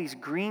see all these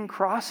green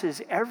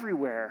crosses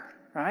everywhere,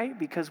 right?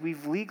 Because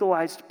we've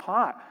legalized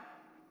pot.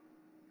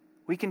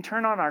 We can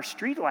turn on our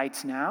street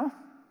lights now.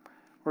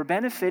 We're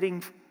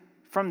benefiting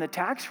from the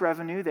tax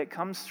revenue that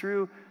comes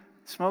through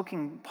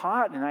smoking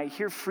pot. And I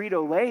hear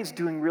Frito-Lay's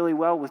doing really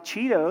well with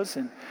Cheetos.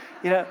 And,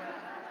 you know,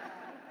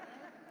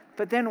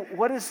 but then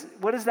what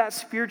does that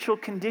spiritual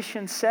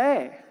condition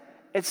say?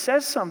 It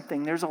says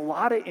something. There's a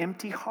lot of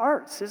empty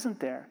hearts, isn't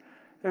there?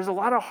 There's a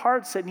lot of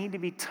hearts that need to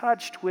be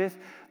touched with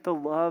the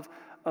love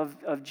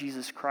of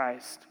Jesus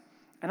Christ.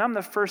 And I'm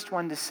the first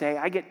one to say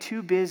I get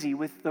too busy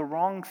with the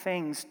wrong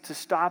things to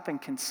stop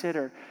and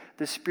consider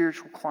the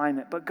spiritual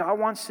climate. But God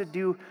wants to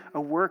do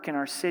a work in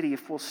our city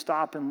if we'll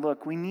stop and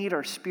look. We need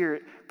our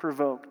spirit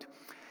provoked.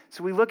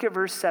 So we look at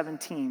verse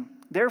 17.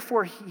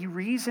 Therefore, he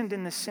reasoned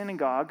in the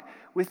synagogue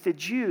with the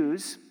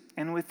Jews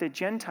and with the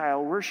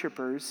Gentile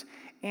worshipers,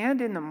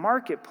 and in the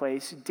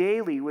marketplace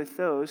daily with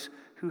those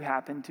who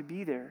happened to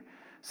be there.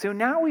 So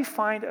now we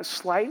find a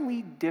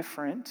slightly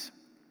different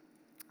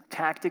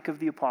tactic of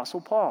the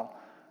Apostle Paul,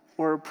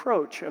 or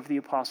approach of the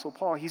Apostle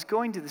Paul. He's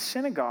going to the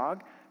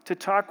synagogue to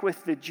talk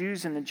with the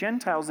Jews and the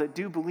Gentiles that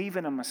do believe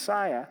in a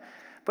Messiah,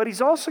 but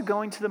he's also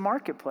going to the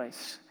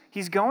marketplace.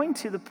 He's going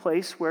to the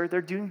place where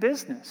they're doing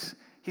business.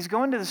 He's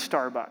going to the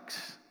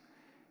Starbucks.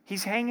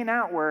 He's hanging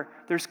out where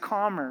there's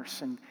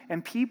commerce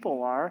and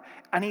people are,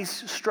 and he's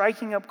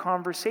striking up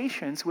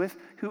conversations with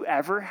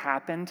whoever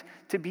happened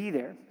to be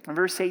there. In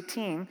verse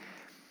 18,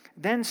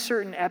 then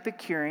certain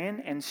Epicurean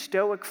and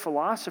Stoic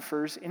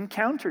philosophers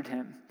encountered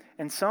him,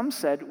 and some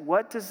said,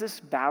 "What does this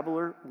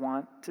babbler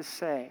want to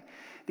say?"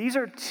 These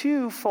are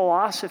two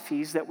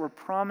philosophies that were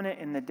prominent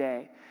in the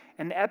day.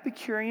 And the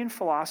Epicurean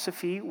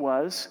philosophy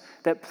was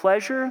that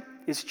pleasure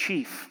is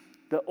chief.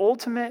 The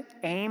ultimate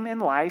aim in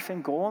life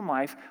and goal in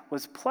life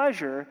was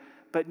pleasure,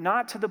 but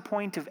not to the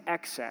point of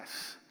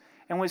excess,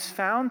 and was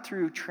found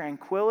through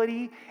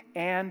tranquility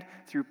and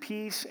through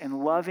peace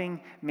and loving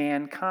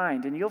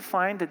mankind. And you'll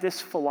find that this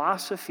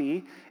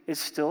philosophy is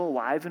still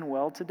alive and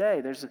well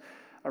today. There's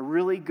a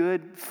really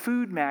good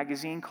food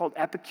magazine called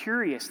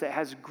Epicurious that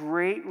has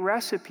great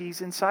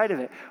recipes inside of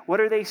it. What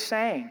are they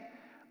saying?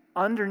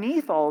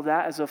 Underneath all of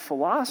that is a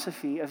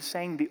philosophy of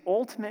saying the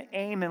ultimate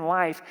aim in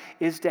life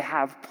is to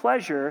have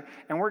pleasure,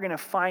 and we're going to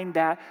find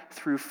that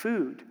through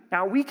food.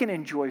 Now, we can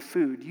enjoy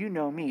food. You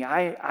know me.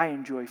 I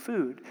enjoy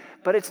food.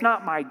 But it's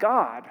not my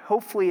God.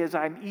 Hopefully, as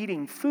I'm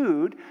eating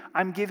food,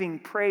 I'm giving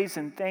praise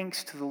and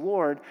thanks to the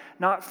Lord,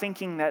 not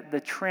thinking that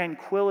the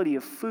tranquility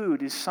of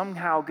food is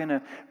somehow going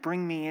to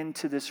bring me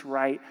into this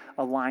right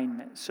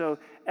alignment. So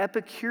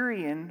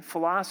Epicurean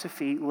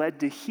philosophy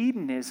led to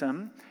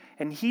hedonism.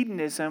 And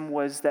hedonism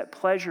was that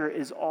pleasure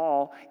is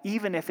all,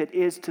 even if it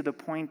is to the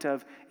point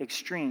of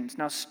extremes.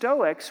 Now,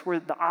 Stoics were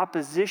the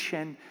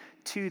opposition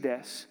to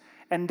this.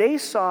 And they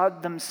saw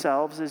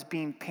themselves as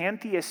being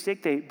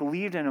pantheistic. They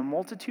believed in a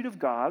multitude of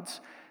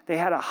gods. They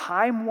had a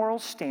high moral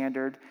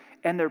standard.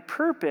 And their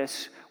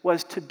purpose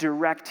was to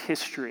direct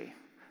history.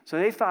 So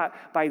they thought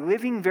by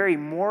living very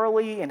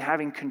morally and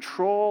having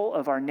control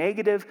of our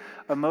negative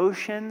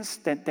emotions,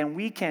 then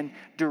we can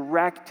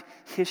direct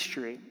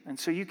history. And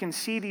so you can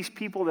see these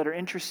people that are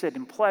interested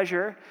in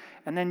pleasure,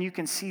 and then you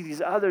can see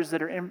these others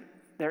that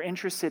they're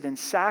interested in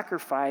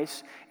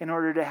sacrifice in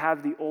order to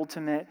have the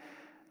ultimate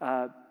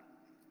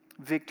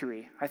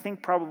victory. I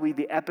think probably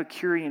the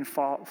Epicurean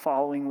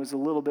following was a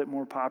little bit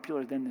more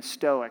popular than the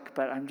Stoic,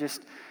 but I'm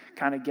just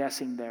kind of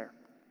guessing there.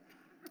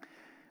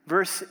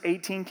 Verse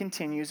 18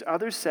 continues,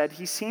 others said,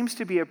 he seems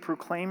to be a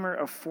proclaimer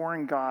of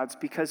foreign gods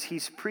because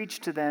he's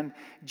preached to them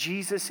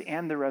Jesus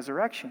and the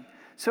resurrection.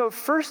 So at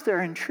first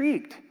they're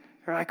intrigued.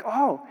 They're like,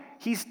 oh,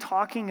 he's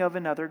talking of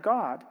another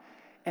god.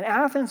 And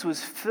Athens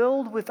was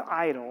filled with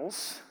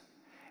idols,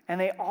 and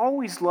they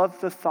always loved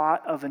the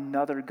thought of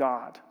another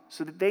god,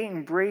 so that they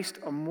embraced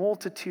a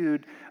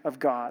multitude of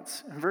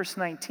gods. In verse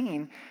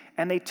 19,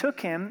 and they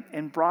took him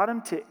and brought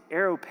him to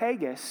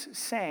Areopagus,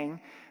 saying,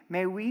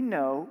 may we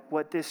know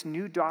what this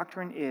new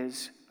doctrine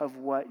is of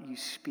what you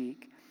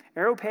speak.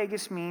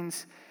 Areopagus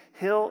means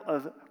hill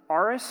of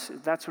Ares.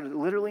 That's what it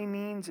literally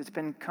means. It's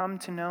been come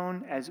to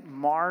known as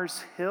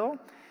Mars Hill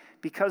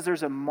because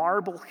there's a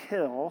marble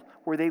hill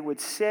where they would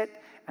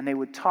sit and they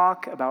would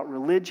talk about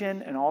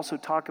religion and also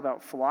talk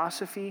about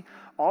philosophy.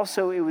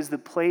 Also, it was the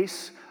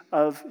place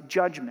of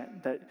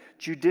judgment. The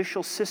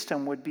judicial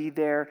system would be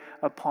there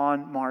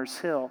upon Mars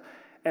Hill.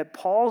 At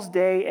Paul's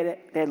day,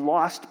 it had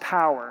lost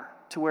power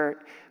to where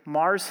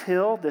Mars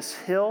Hill, this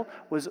hill,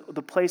 was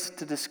the place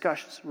to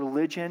discuss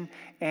religion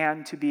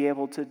and to be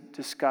able to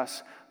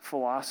discuss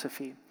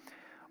philosophy.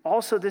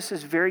 Also, this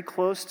is very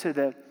close to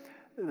the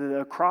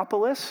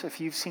Acropolis. If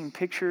you've seen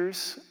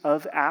pictures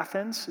of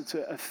Athens, it's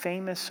a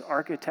famous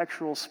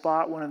architectural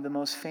spot, one of the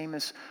most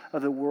famous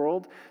of the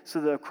world.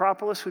 So the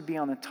Acropolis would be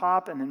on the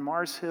top, and then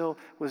Mars Hill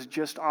was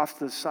just off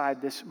to the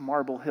side, this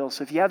marble hill.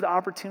 So if you have the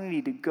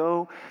opportunity to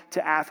go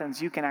to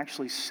Athens, you can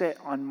actually sit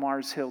on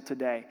Mars Hill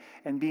today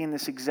and be in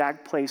this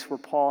exact place where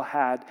Paul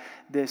had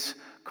this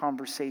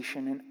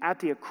conversation. And at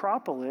the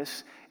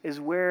Acropolis is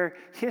where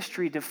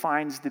history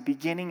defines the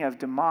beginning of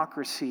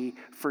democracy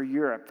for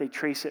Europe. They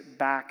trace it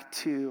back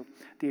to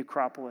the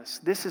Acropolis.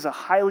 This is a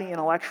highly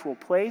intellectual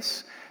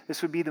place.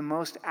 This would be the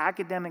most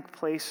academic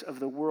place of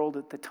the world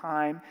at the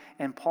time,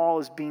 and Paul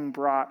is being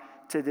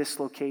brought to this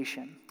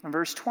location. In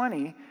verse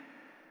 20,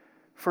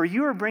 for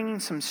you are bringing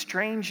some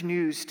strange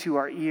news to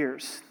our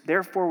ears.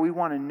 Therefore, we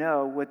want to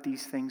know what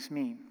these things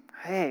mean.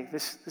 Hey,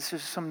 this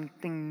is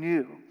something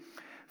new.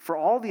 For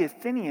all the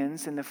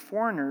Athenians and the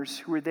foreigners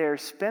who were there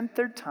spent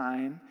their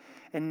time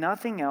in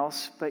nothing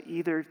else but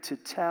either to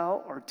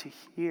tell or to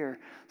hear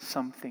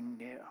something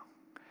new.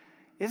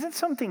 Isn't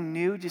something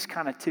new just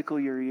kind of tickle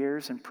your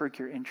ears and perk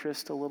your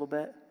interest a little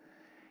bit?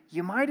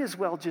 You might as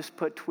well just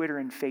put Twitter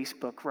and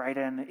Facebook right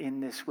in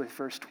this with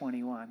verse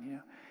 21. You know,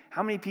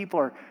 how many people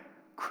are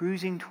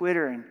cruising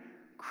Twitter and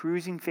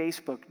cruising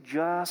Facebook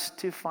just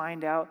to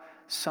find out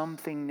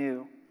something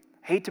new?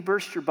 Hate to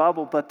burst your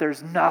bubble, but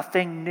there's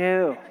nothing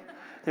new.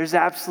 There's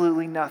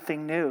absolutely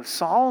nothing new.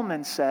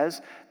 Solomon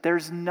says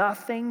there's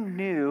nothing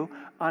new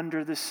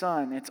under the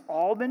sun. It's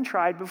all been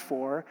tried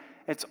before.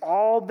 It's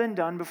all been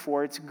done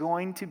before. It's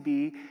going to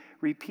be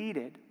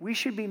repeated. We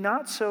should be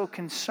not so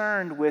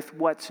concerned with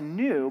what's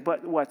new,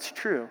 but what's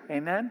true.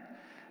 Amen?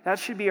 That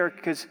should be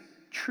because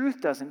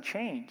truth doesn't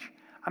change.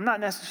 I'm not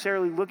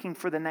necessarily looking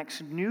for the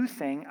next new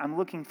thing. I'm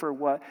looking for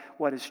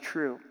what is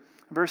true.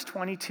 Verse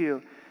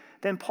 22,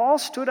 then Paul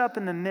stood up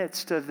in the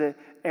midst of the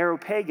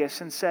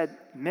Areopagus and said,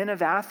 men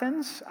of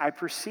Athens, I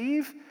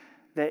perceive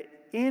that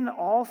in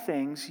all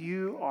things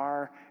you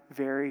are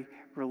very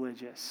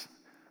religious.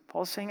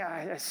 Paul's saying,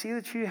 I see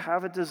that you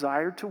have a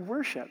desire to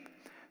worship.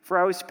 For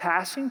I was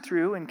passing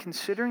through and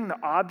considering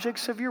the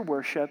objects of your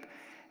worship,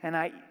 and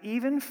I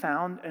even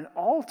found an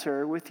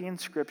altar with the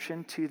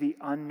inscription to the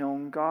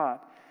unknown God.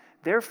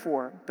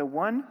 Therefore, the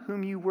one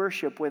whom you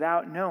worship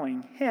without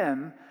knowing,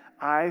 him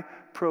I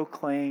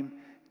proclaim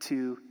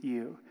to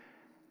you.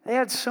 They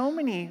had so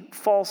many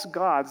false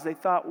gods, they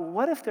thought, well,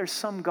 what if there's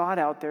some God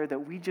out there that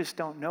we just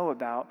don't know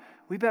about?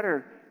 We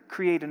better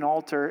create an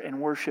altar and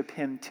worship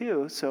him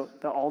too, so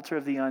the altar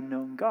of the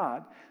unknown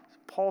God.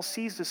 Paul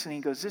sees this and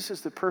he goes, this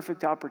is the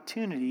perfect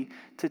opportunity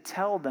to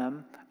tell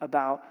them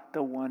about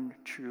the one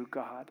true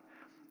God.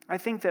 I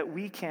think that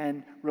we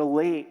can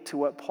relate to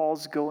what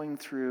Paul's going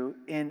through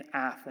in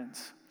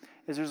Athens.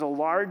 Is there's a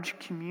large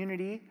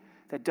community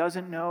that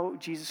doesn't know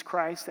Jesus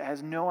Christ, that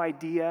has no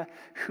idea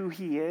who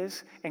he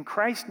is, and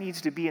Christ needs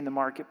to be in the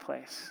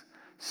marketplace.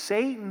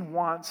 Satan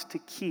wants to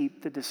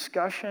keep the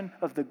discussion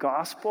of the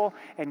gospel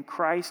and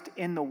Christ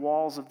in the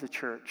walls of the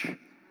church.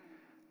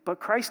 But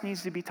Christ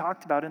needs to be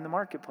talked about in the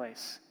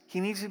marketplace. He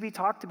needs to be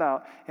talked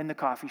about in the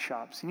coffee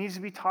shops. He needs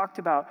to be talked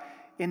about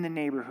in the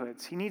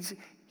neighborhoods. He needs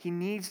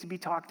to be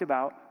talked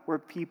about where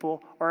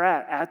people are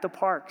at the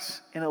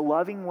parks, in a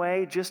loving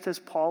way, just as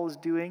Paul is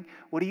doing.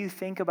 What do you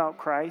think about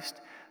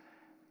Christ?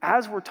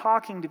 As we're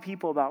talking to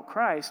people about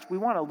Christ, we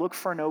want to look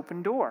for an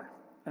open door.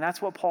 And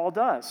that's what Paul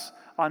does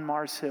on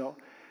Mars Hill.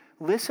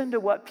 Listen to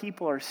what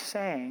people are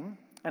saying,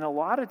 and a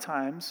lot of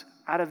times,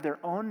 out of their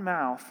own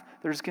mouth,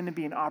 there's going to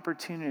be an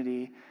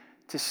opportunity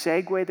to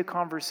segue the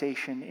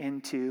conversation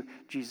into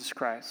Jesus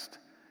Christ.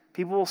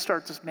 People will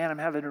start to, man, I'm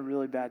having a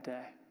really bad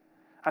day.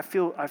 I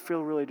feel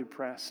really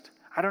depressed.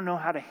 I don't know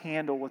how to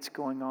handle what's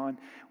going on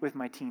with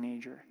my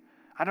teenager.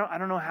 I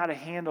don't know how to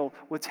handle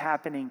what's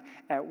happening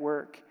at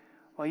work.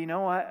 Well, you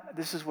know what?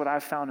 This is what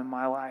I've found in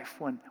my life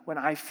when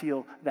I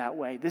feel that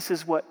way. This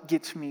is what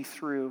gets me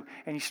through.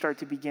 And you start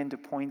to begin to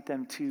point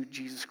them to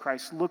Jesus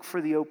Christ. Look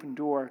for the open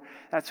door.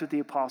 That's what the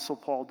Apostle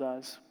Paul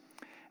does.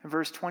 In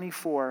verse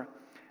 24,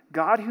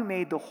 God who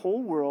made the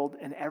whole world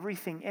and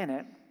everything in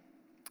it,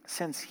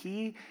 since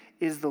he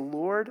is the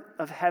Lord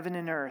of heaven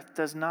and earth,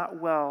 does not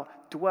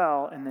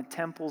dwell in the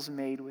temples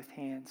made with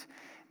hands.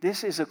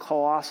 This is a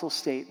colossal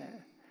statement.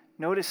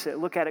 Notice it.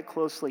 Look at it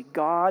closely.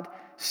 God,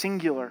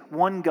 singular,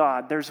 one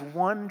God. There's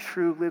one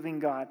true living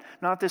God,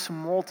 not this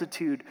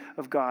multitude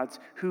of gods,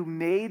 who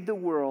made the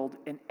world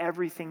and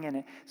everything in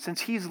it. Since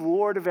he's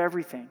Lord of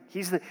everything,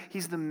 he's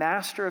the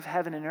master of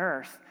heaven and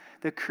earth,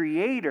 the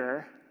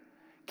creator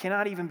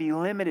cannot even be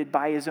limited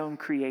by his own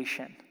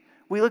creation.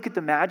 We look at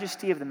the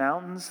majesty of the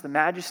mountains, the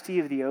majesty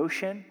of the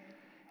ocean,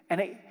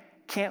 and it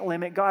can't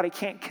limit God. It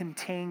can't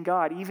contain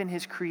God. Even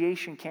his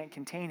creation can't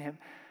contain him,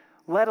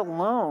 let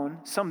alone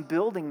some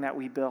building that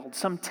we build,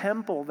 some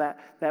temple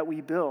that we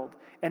build.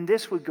 And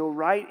this would go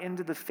right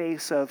into the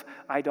face of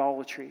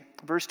idolatry.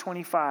 Verse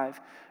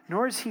 25,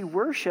 nor is he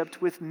worshipped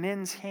with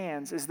men's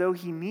hands as though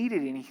he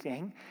needed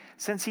anything,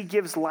 since he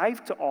gives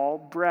life to all,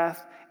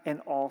 breath, and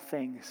all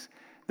things.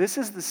 This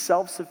is the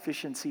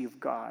self-sufficiency of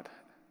God.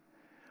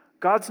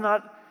 God's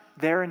not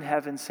there in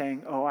heaven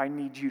saying, oh, I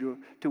need you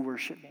to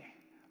worship me.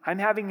 I'm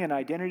having an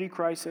identity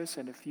crisis,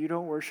 and if you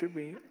don't worship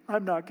me,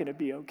 I'm not going to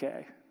be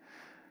okay.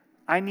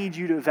 I need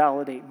you to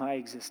validate my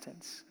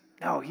existence.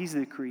 No, he's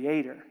the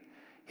creator.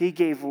 He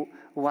gave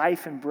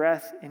life and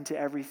breath into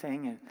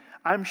everything, and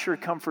I'm sure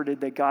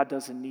comforted that God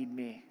doesn't need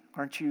me.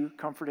 Aren't you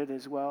comforted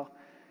as well?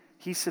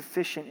 He's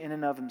sufficient in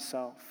and of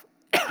himself.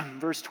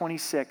 Verse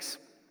 26,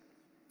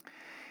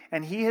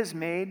 and he has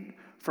made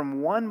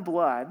from one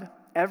blood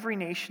every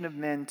nation of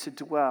men to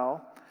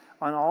dwell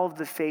on all of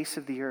the face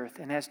of the earth,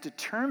 and has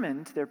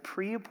determined their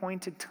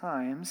pre-appointed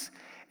times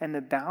and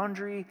the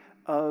boundary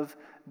of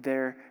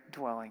their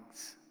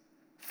dwellings.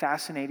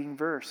 Fascinating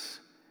verse.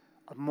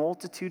 A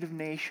multitude of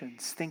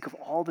nations. Think of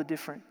all the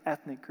different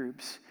ethnic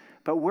groups,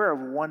 but we're of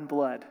one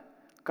blood.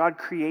 God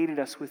created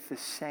us with the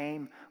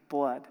same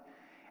blood.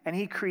 And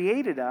he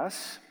created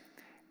us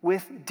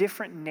with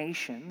different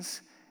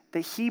nations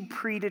that he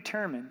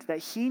predetermined, that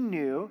he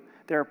knew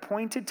their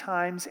appointed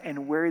times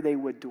and where they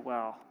would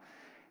dwell.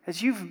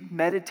 As you've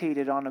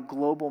meditated on a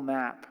global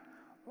map,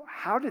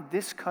 how did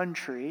this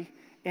country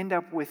end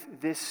up with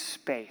this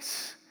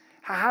space?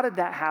 How did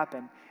that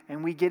happen?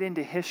 And we get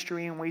into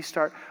history and we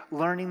start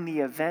learning the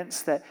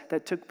events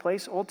that took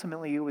place.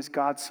 Ultimately, it was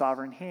God's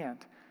sovereign hand.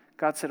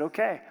 God said,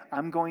 okay,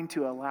 I'm going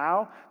to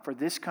allow for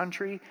this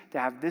country to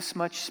have this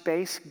much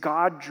space.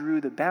 God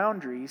drew the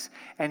boundaries,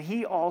 and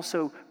he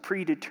also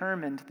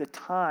predetermined the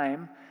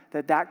time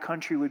that that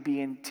country would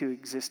be into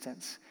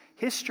existence.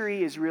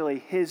 History is really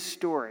his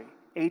story,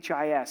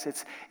 H-I-S.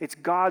 It's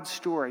God's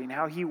story and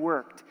how he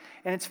worked.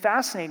 And it's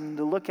fascinating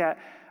to look at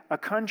a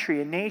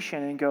country, a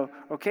nation, and go,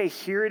 okay,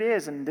 here it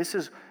is, and this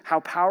is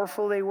how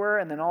powerful they were,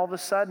 and then all of a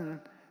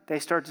sudden, they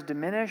start to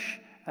diminish,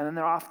 and then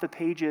they're off the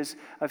pages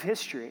of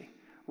history.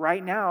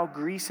 Right now,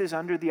 Greece is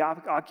under the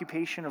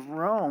occupation of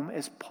Rome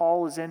as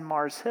Paul is in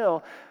Mars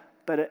Hill,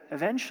 but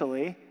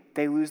eventually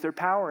they lose their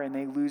power and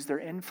they lose their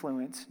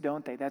influence,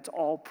 don't they? That's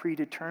all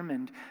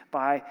predetermined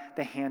by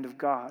the hand of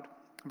God.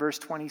 Verse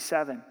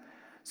 27,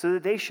 so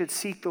that they should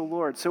seek the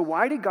Lord. So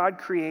why did God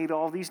create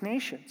all these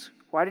nations?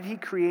 Why did he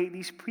create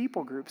these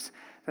people groups?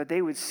 That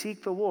they would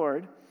seek the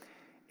Lord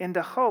in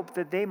the hope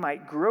that they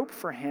might grope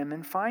for him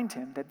and find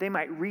him, that they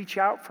might reach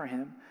out for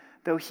him,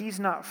 though he's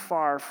not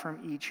far from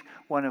each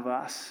one of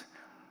us.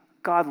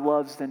 God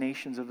loves the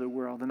nations of the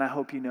world, and I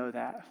hope you know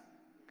that.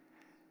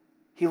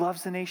 He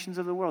loves the nations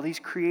of the world. He's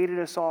created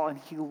us all, and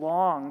he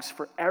longs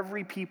for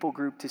every people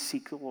group to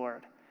seek the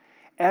Lord.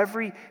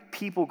 Every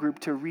people group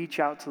to reach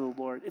out to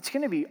the Lord. It's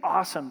going to be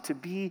awesome to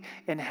be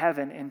in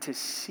heaven and to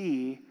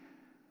see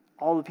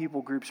all the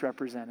people groups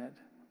represented.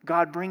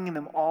 God bringing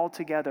them all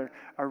together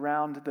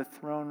around the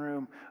throne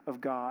room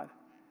of God.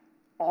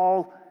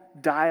 All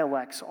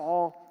dialects,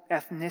 all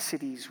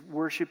ethnicities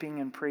worshiping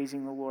and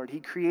praising the Lord.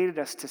 He created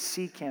us to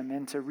seek him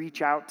and to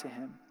reach out to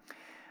him.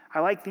 I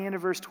like the end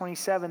of verse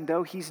 27,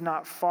 though he's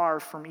not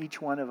far from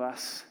each one of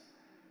us.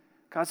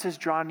 God says,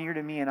 draw near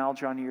to me and I'll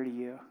draw near to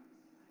you.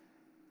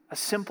 A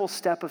simple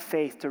step of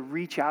faith to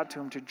reach out to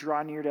him, to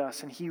draw near to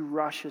us, and he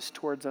rushes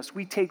towards us.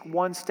 We take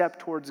one step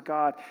towards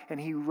God and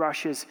he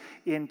rushes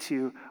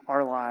into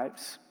our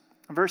lives.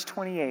 Verse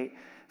 28,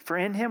 for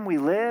in him we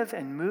live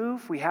and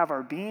move, we have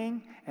our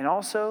being, and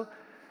also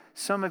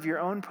some of your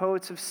own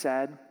poets have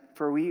said,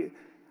 for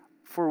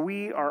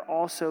we are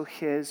also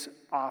his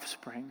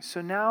offspring.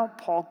 So now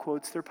Paul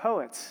quotes their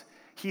poets.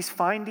 He's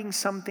finding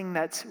something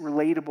that's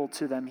relatable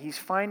to them. He's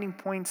finding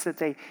points that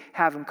they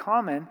have in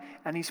common,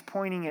 and he's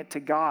pointing it to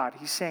God.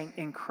 He's saying,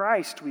 in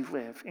Christ we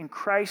live, in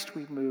Christ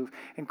we move,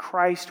 in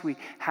Christ we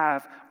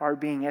have our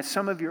being. As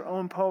some of your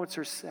own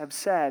poets have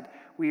said,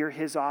 we are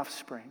his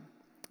offspring.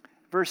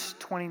 Verse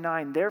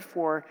 29,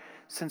 therefore,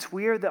 since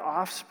we are the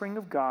offspring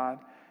of God,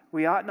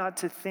 we ought not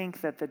to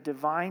think that the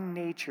divine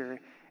nature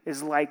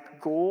is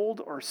like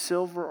gold or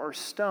silver or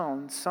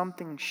stone,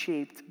 something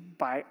shaped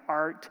by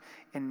art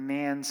and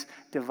man's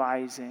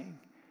devising.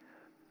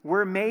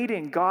 We're made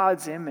in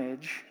God's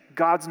image.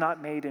 God's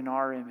not made in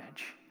our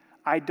image.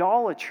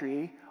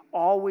 Idolatry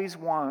always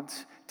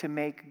wants to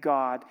make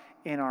God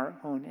in our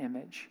own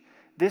image.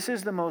 This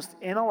is the most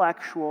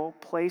intellectual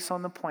place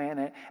on the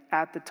planet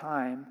at the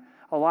time.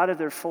 A lot of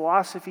their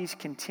philosophies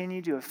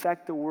continue to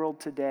affect the world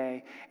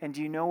today. And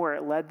do you know where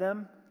it led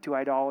them? To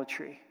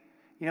idolatry.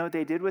 You know what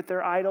they did with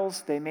their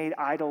idols? They made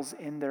idols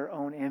in their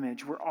own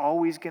image. We're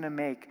always going to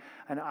make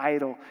an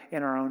idol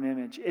in our own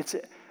image. It's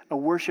a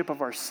worship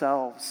of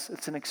ourselves.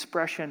 It's an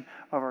expression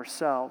of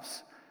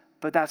ourselves.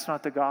 But that's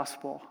not the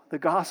gospel. The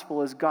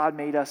gospel is God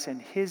made us in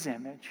his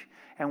image,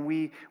 and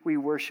we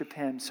worship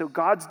him. So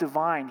God's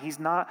divine. He's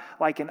not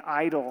like an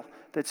idol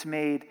that's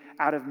made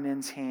out of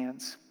men's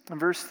hands. In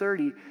verse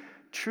 30,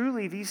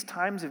 truly these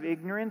times of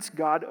ignorance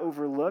God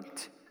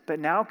overlooked, but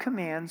now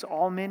commands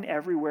all men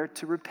everywhere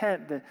to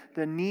repent,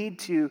 the need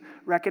to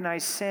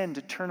recognize sin,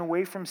 to turn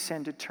away from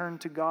sin, to turn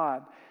to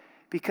God,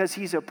 because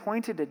he's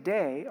appointed a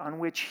day on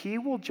which he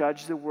will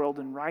judge the world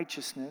in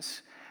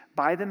righteousness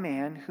by the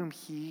man whom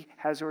he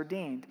has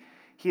ordained.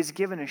 He has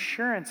given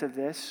assurance of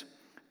this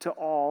to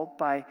all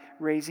by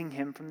raising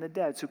him from the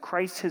dead. So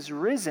Christ has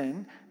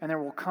risen, and there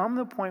will come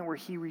the point where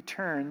he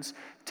returns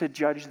to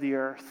judge the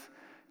earth,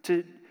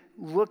 to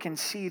look and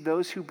see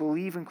those who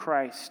believe in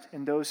Christ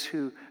and those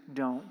who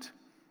don't.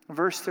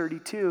 Verse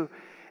 32,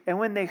 and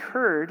when they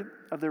heard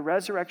of the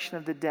resurrection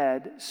of the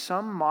dead,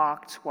 some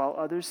mocked while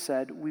others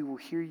said, we will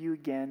hear you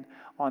again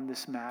on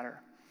this matter.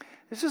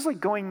 This is like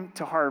going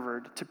to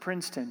Harvard, to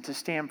Princeton, to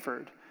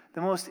Stanford,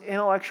 the most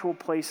intellectual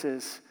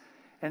places,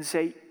 and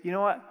say, you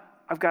know what?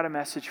 I've got a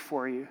message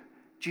for you.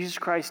 Jesus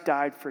Christ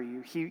died for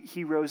you.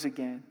 He rose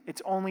again.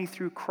 It's only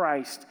through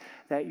Christ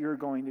that you're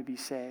going to be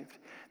saved.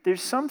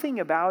 There's something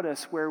about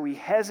us where we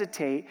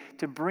hesitate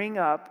to bring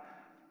up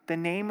the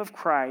name of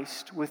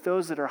Christ with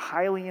those that are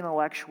highly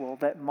intellectual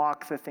that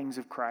mock the things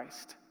of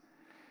Christ.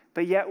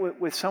 But yet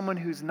with someone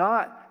who's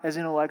not as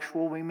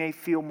intellectual, we may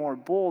feel more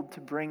bold to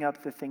bring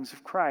up the things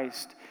of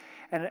Christ.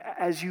 And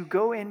as you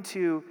go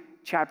into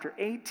chapter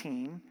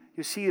 18,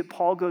 you see that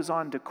Paul goes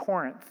on to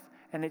Corinth.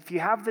 And if you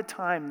have the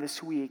time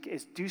this week,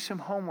 is do some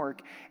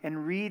homework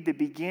and read the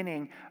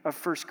beginning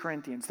of 1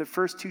 Corinthians, the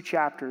first 2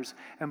 chapters.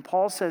 And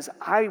Paul says,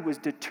 I was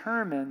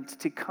determined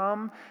to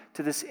come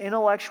to this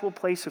intellectual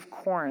place of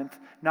Corinth,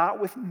 not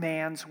with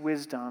man's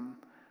wisdom,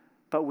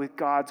 but with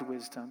God's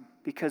wisdom.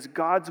 Because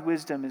God's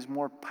wisdom is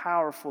more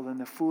powerful than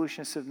the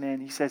foolishness of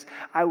men. He says,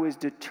 I was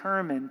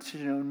determined to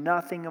know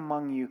nothing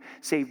among you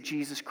save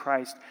Jesus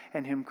Christ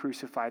and him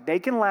crucified. They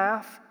can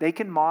laugh, they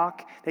can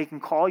mock, they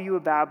can call you a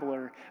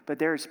babbler, but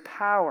there is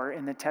power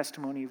in the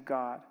testimony of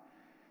God.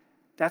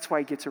 That's why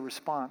he gets a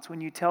response.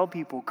 When you tell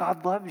people,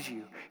 God loves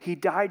you, he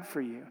died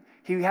for you,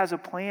 he has a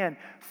plan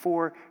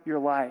for your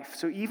life.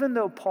 So even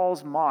though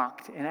Paul's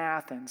mocked in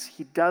Athens,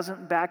 he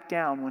doesn't back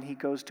down when he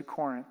goes to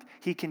Corinth.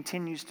 He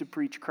continues to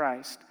preach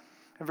Christ.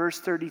 In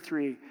verse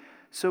 33,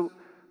 so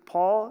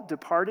Paul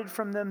departed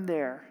from them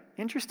there.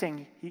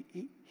 Interesting,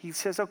 he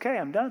says, okay,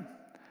 I'm done.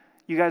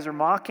 You guys are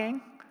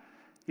mocking.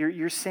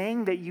 You're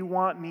saying that you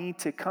want me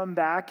to come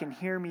back and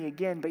hear me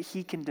again, but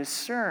he can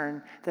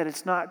discern that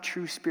it's not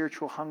true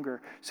spiritual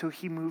hunger. So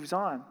he moves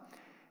on.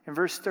 In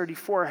verse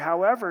 34,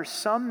 however,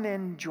 some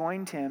men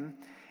joined him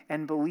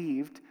and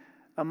believed,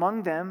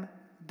 among them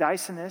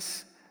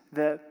Dysonus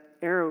the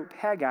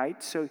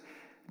Areopagite. So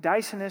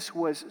Dysonus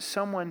was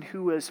someone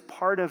who was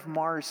part of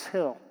Mars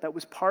Hill, that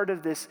was part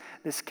of this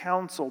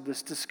council,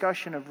 this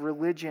discussion of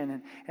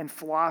religion and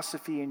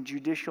philosophy and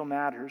judicial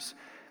matters.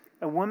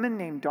 A woman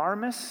named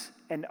Darmas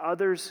and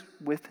others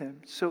with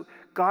him. So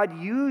God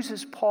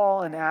uses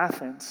Paul in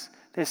Athens,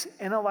 this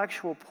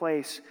intellectual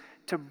place,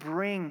 to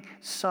bring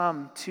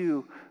some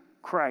to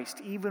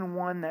Christ, even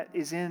one that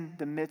is in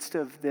the midst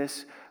of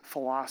this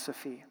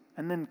philosophy.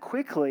 And then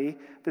quickly,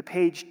 the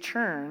page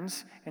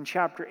turns, and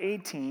chapter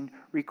 18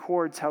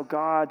 records how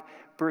God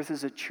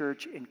births a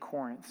church in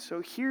Corinth.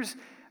 So here's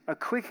a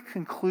quick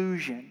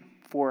conclusion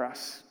for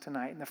us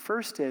tonight. And the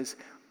first is,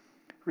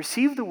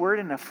 receive the word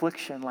in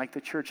affliction like the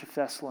church of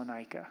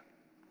Thessalonica.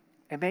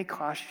 It may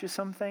cost you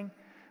something,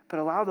 but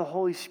allow the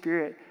Holy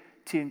Spirit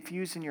to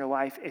infuse in your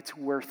life. It's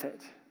worth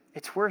it.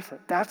 It's worth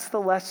it. That's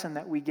the lesson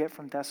that we get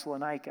from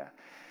Thessalonica.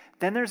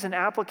 Then there's an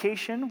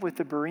application with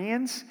the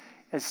Bereans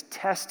as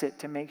test it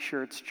to make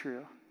sure it's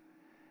true.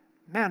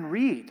 Man,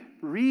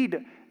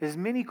 read as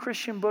many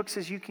Christian books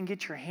as you can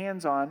get your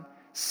hands on,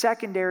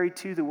 secondary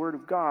to the Word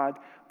of God,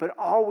 but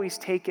always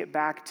take it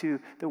back to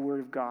the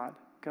Word of God.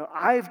 Go,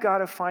 I've got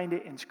to find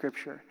it in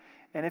Scripture.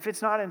 And if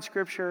it's not in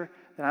Scripture,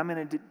 then I'm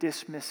going to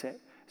dismiss it.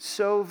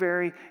 So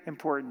very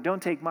important.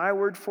 Don't take my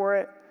word for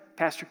it,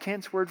 Pastor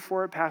Kent's word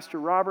for it, Pastor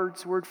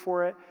Robert's word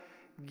for it.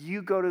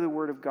 You go to the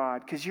Word of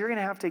God, because you're going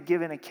to have to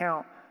give an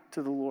account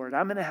to the Lord.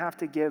 I'm going to have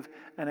to give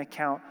an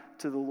account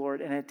to the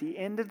Lord. And at the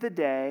end of the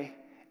day,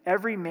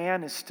 every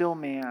man is still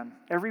man.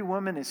 Every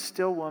woman is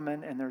still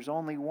woman, and there's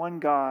only one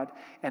God,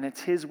 and it's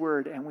his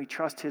word, and we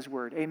trust his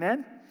word.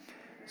 Amen?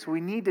 So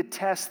we need to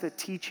test the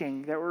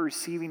teaching that we're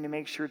receiving to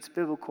make sure it's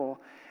biblical.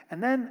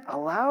 And then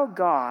allow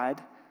God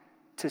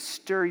to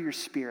stir your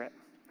spirit.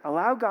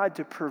 Allow God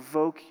to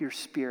provoke your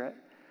spirit.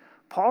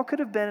 Paul could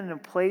have been in a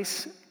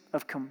place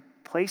of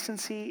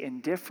complacency,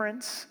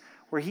 indifference,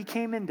 where he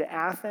came into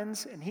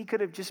Athens and he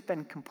could have just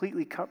been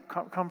completely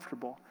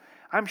comfortable.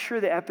 I'm sure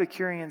the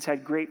Epicureans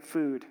had great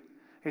food.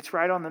 It's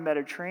right on the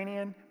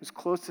Mediterranean. It was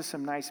close to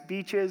some nice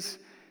beaches.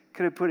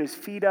 Could have put his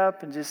feet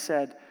up and just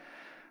said,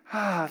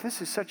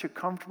 this is such a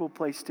comfortable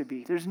place to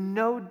be. There's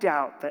no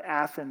doubt that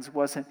Athens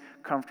wasn't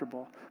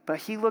comfortable. But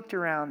he looked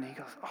around and he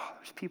goes,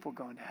 there's people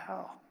going to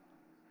hell.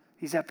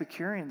 These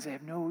Epicureans, they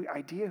have no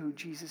idea who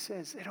Jesus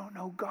is. They don't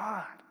know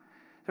God.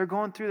 They're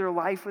going through their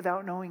life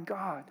without knowing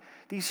God.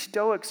 These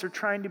Stoics are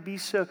trying to be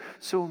so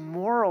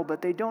moral,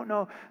 but they don't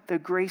know the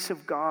grace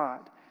of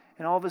God.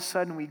 And all of a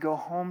sudden, we go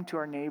home to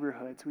our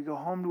neighborhoods. We go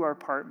home to our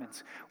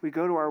apartments. We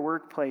go to our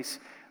workplace.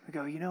 We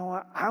go, you know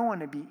what? I want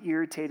to be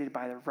irritated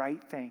by the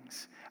right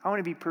things. I want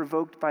to be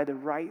provoked by the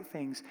right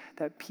things,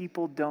 that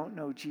people don't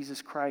know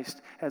Jesus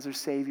Christ as their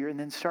Savior, and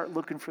then start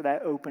looking for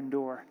that open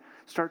door.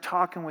 Start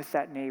talking with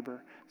that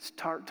neighbor.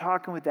 Start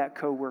talking with that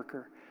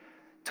coworker.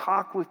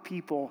 Talk with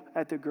people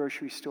at the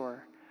grocery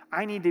store.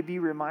 I need to be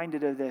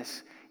reminded of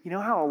this. You know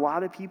how a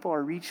lot of people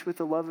are reached with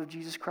the love of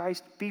Jesus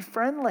Christ? Be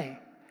friendly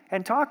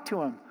and talk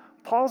to him.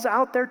 Paul's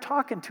out there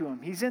talking to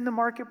him. He's in the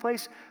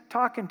marketplace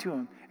talking to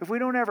him. If we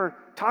don't ever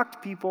talk to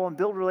people and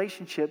build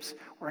relationships,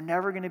 we're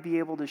never going to be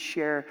able to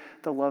share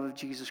the love of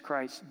Jesus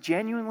Christ.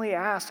 Genuinely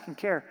ask and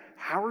care,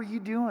 how are you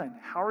doing?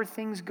 How are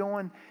things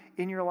going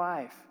in your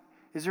life?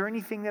 Is there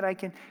anything that I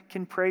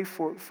can pray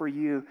for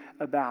you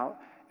about?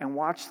 And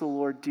watch the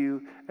Lord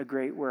do a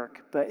great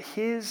work. But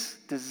his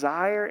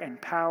desire and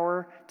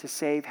power to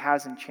save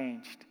hasn't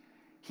changed.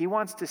 He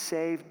wants to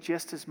save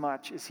just as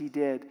much as he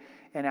did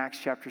in Acts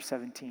chapter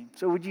 17.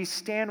 So would you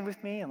stand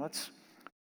with me and let's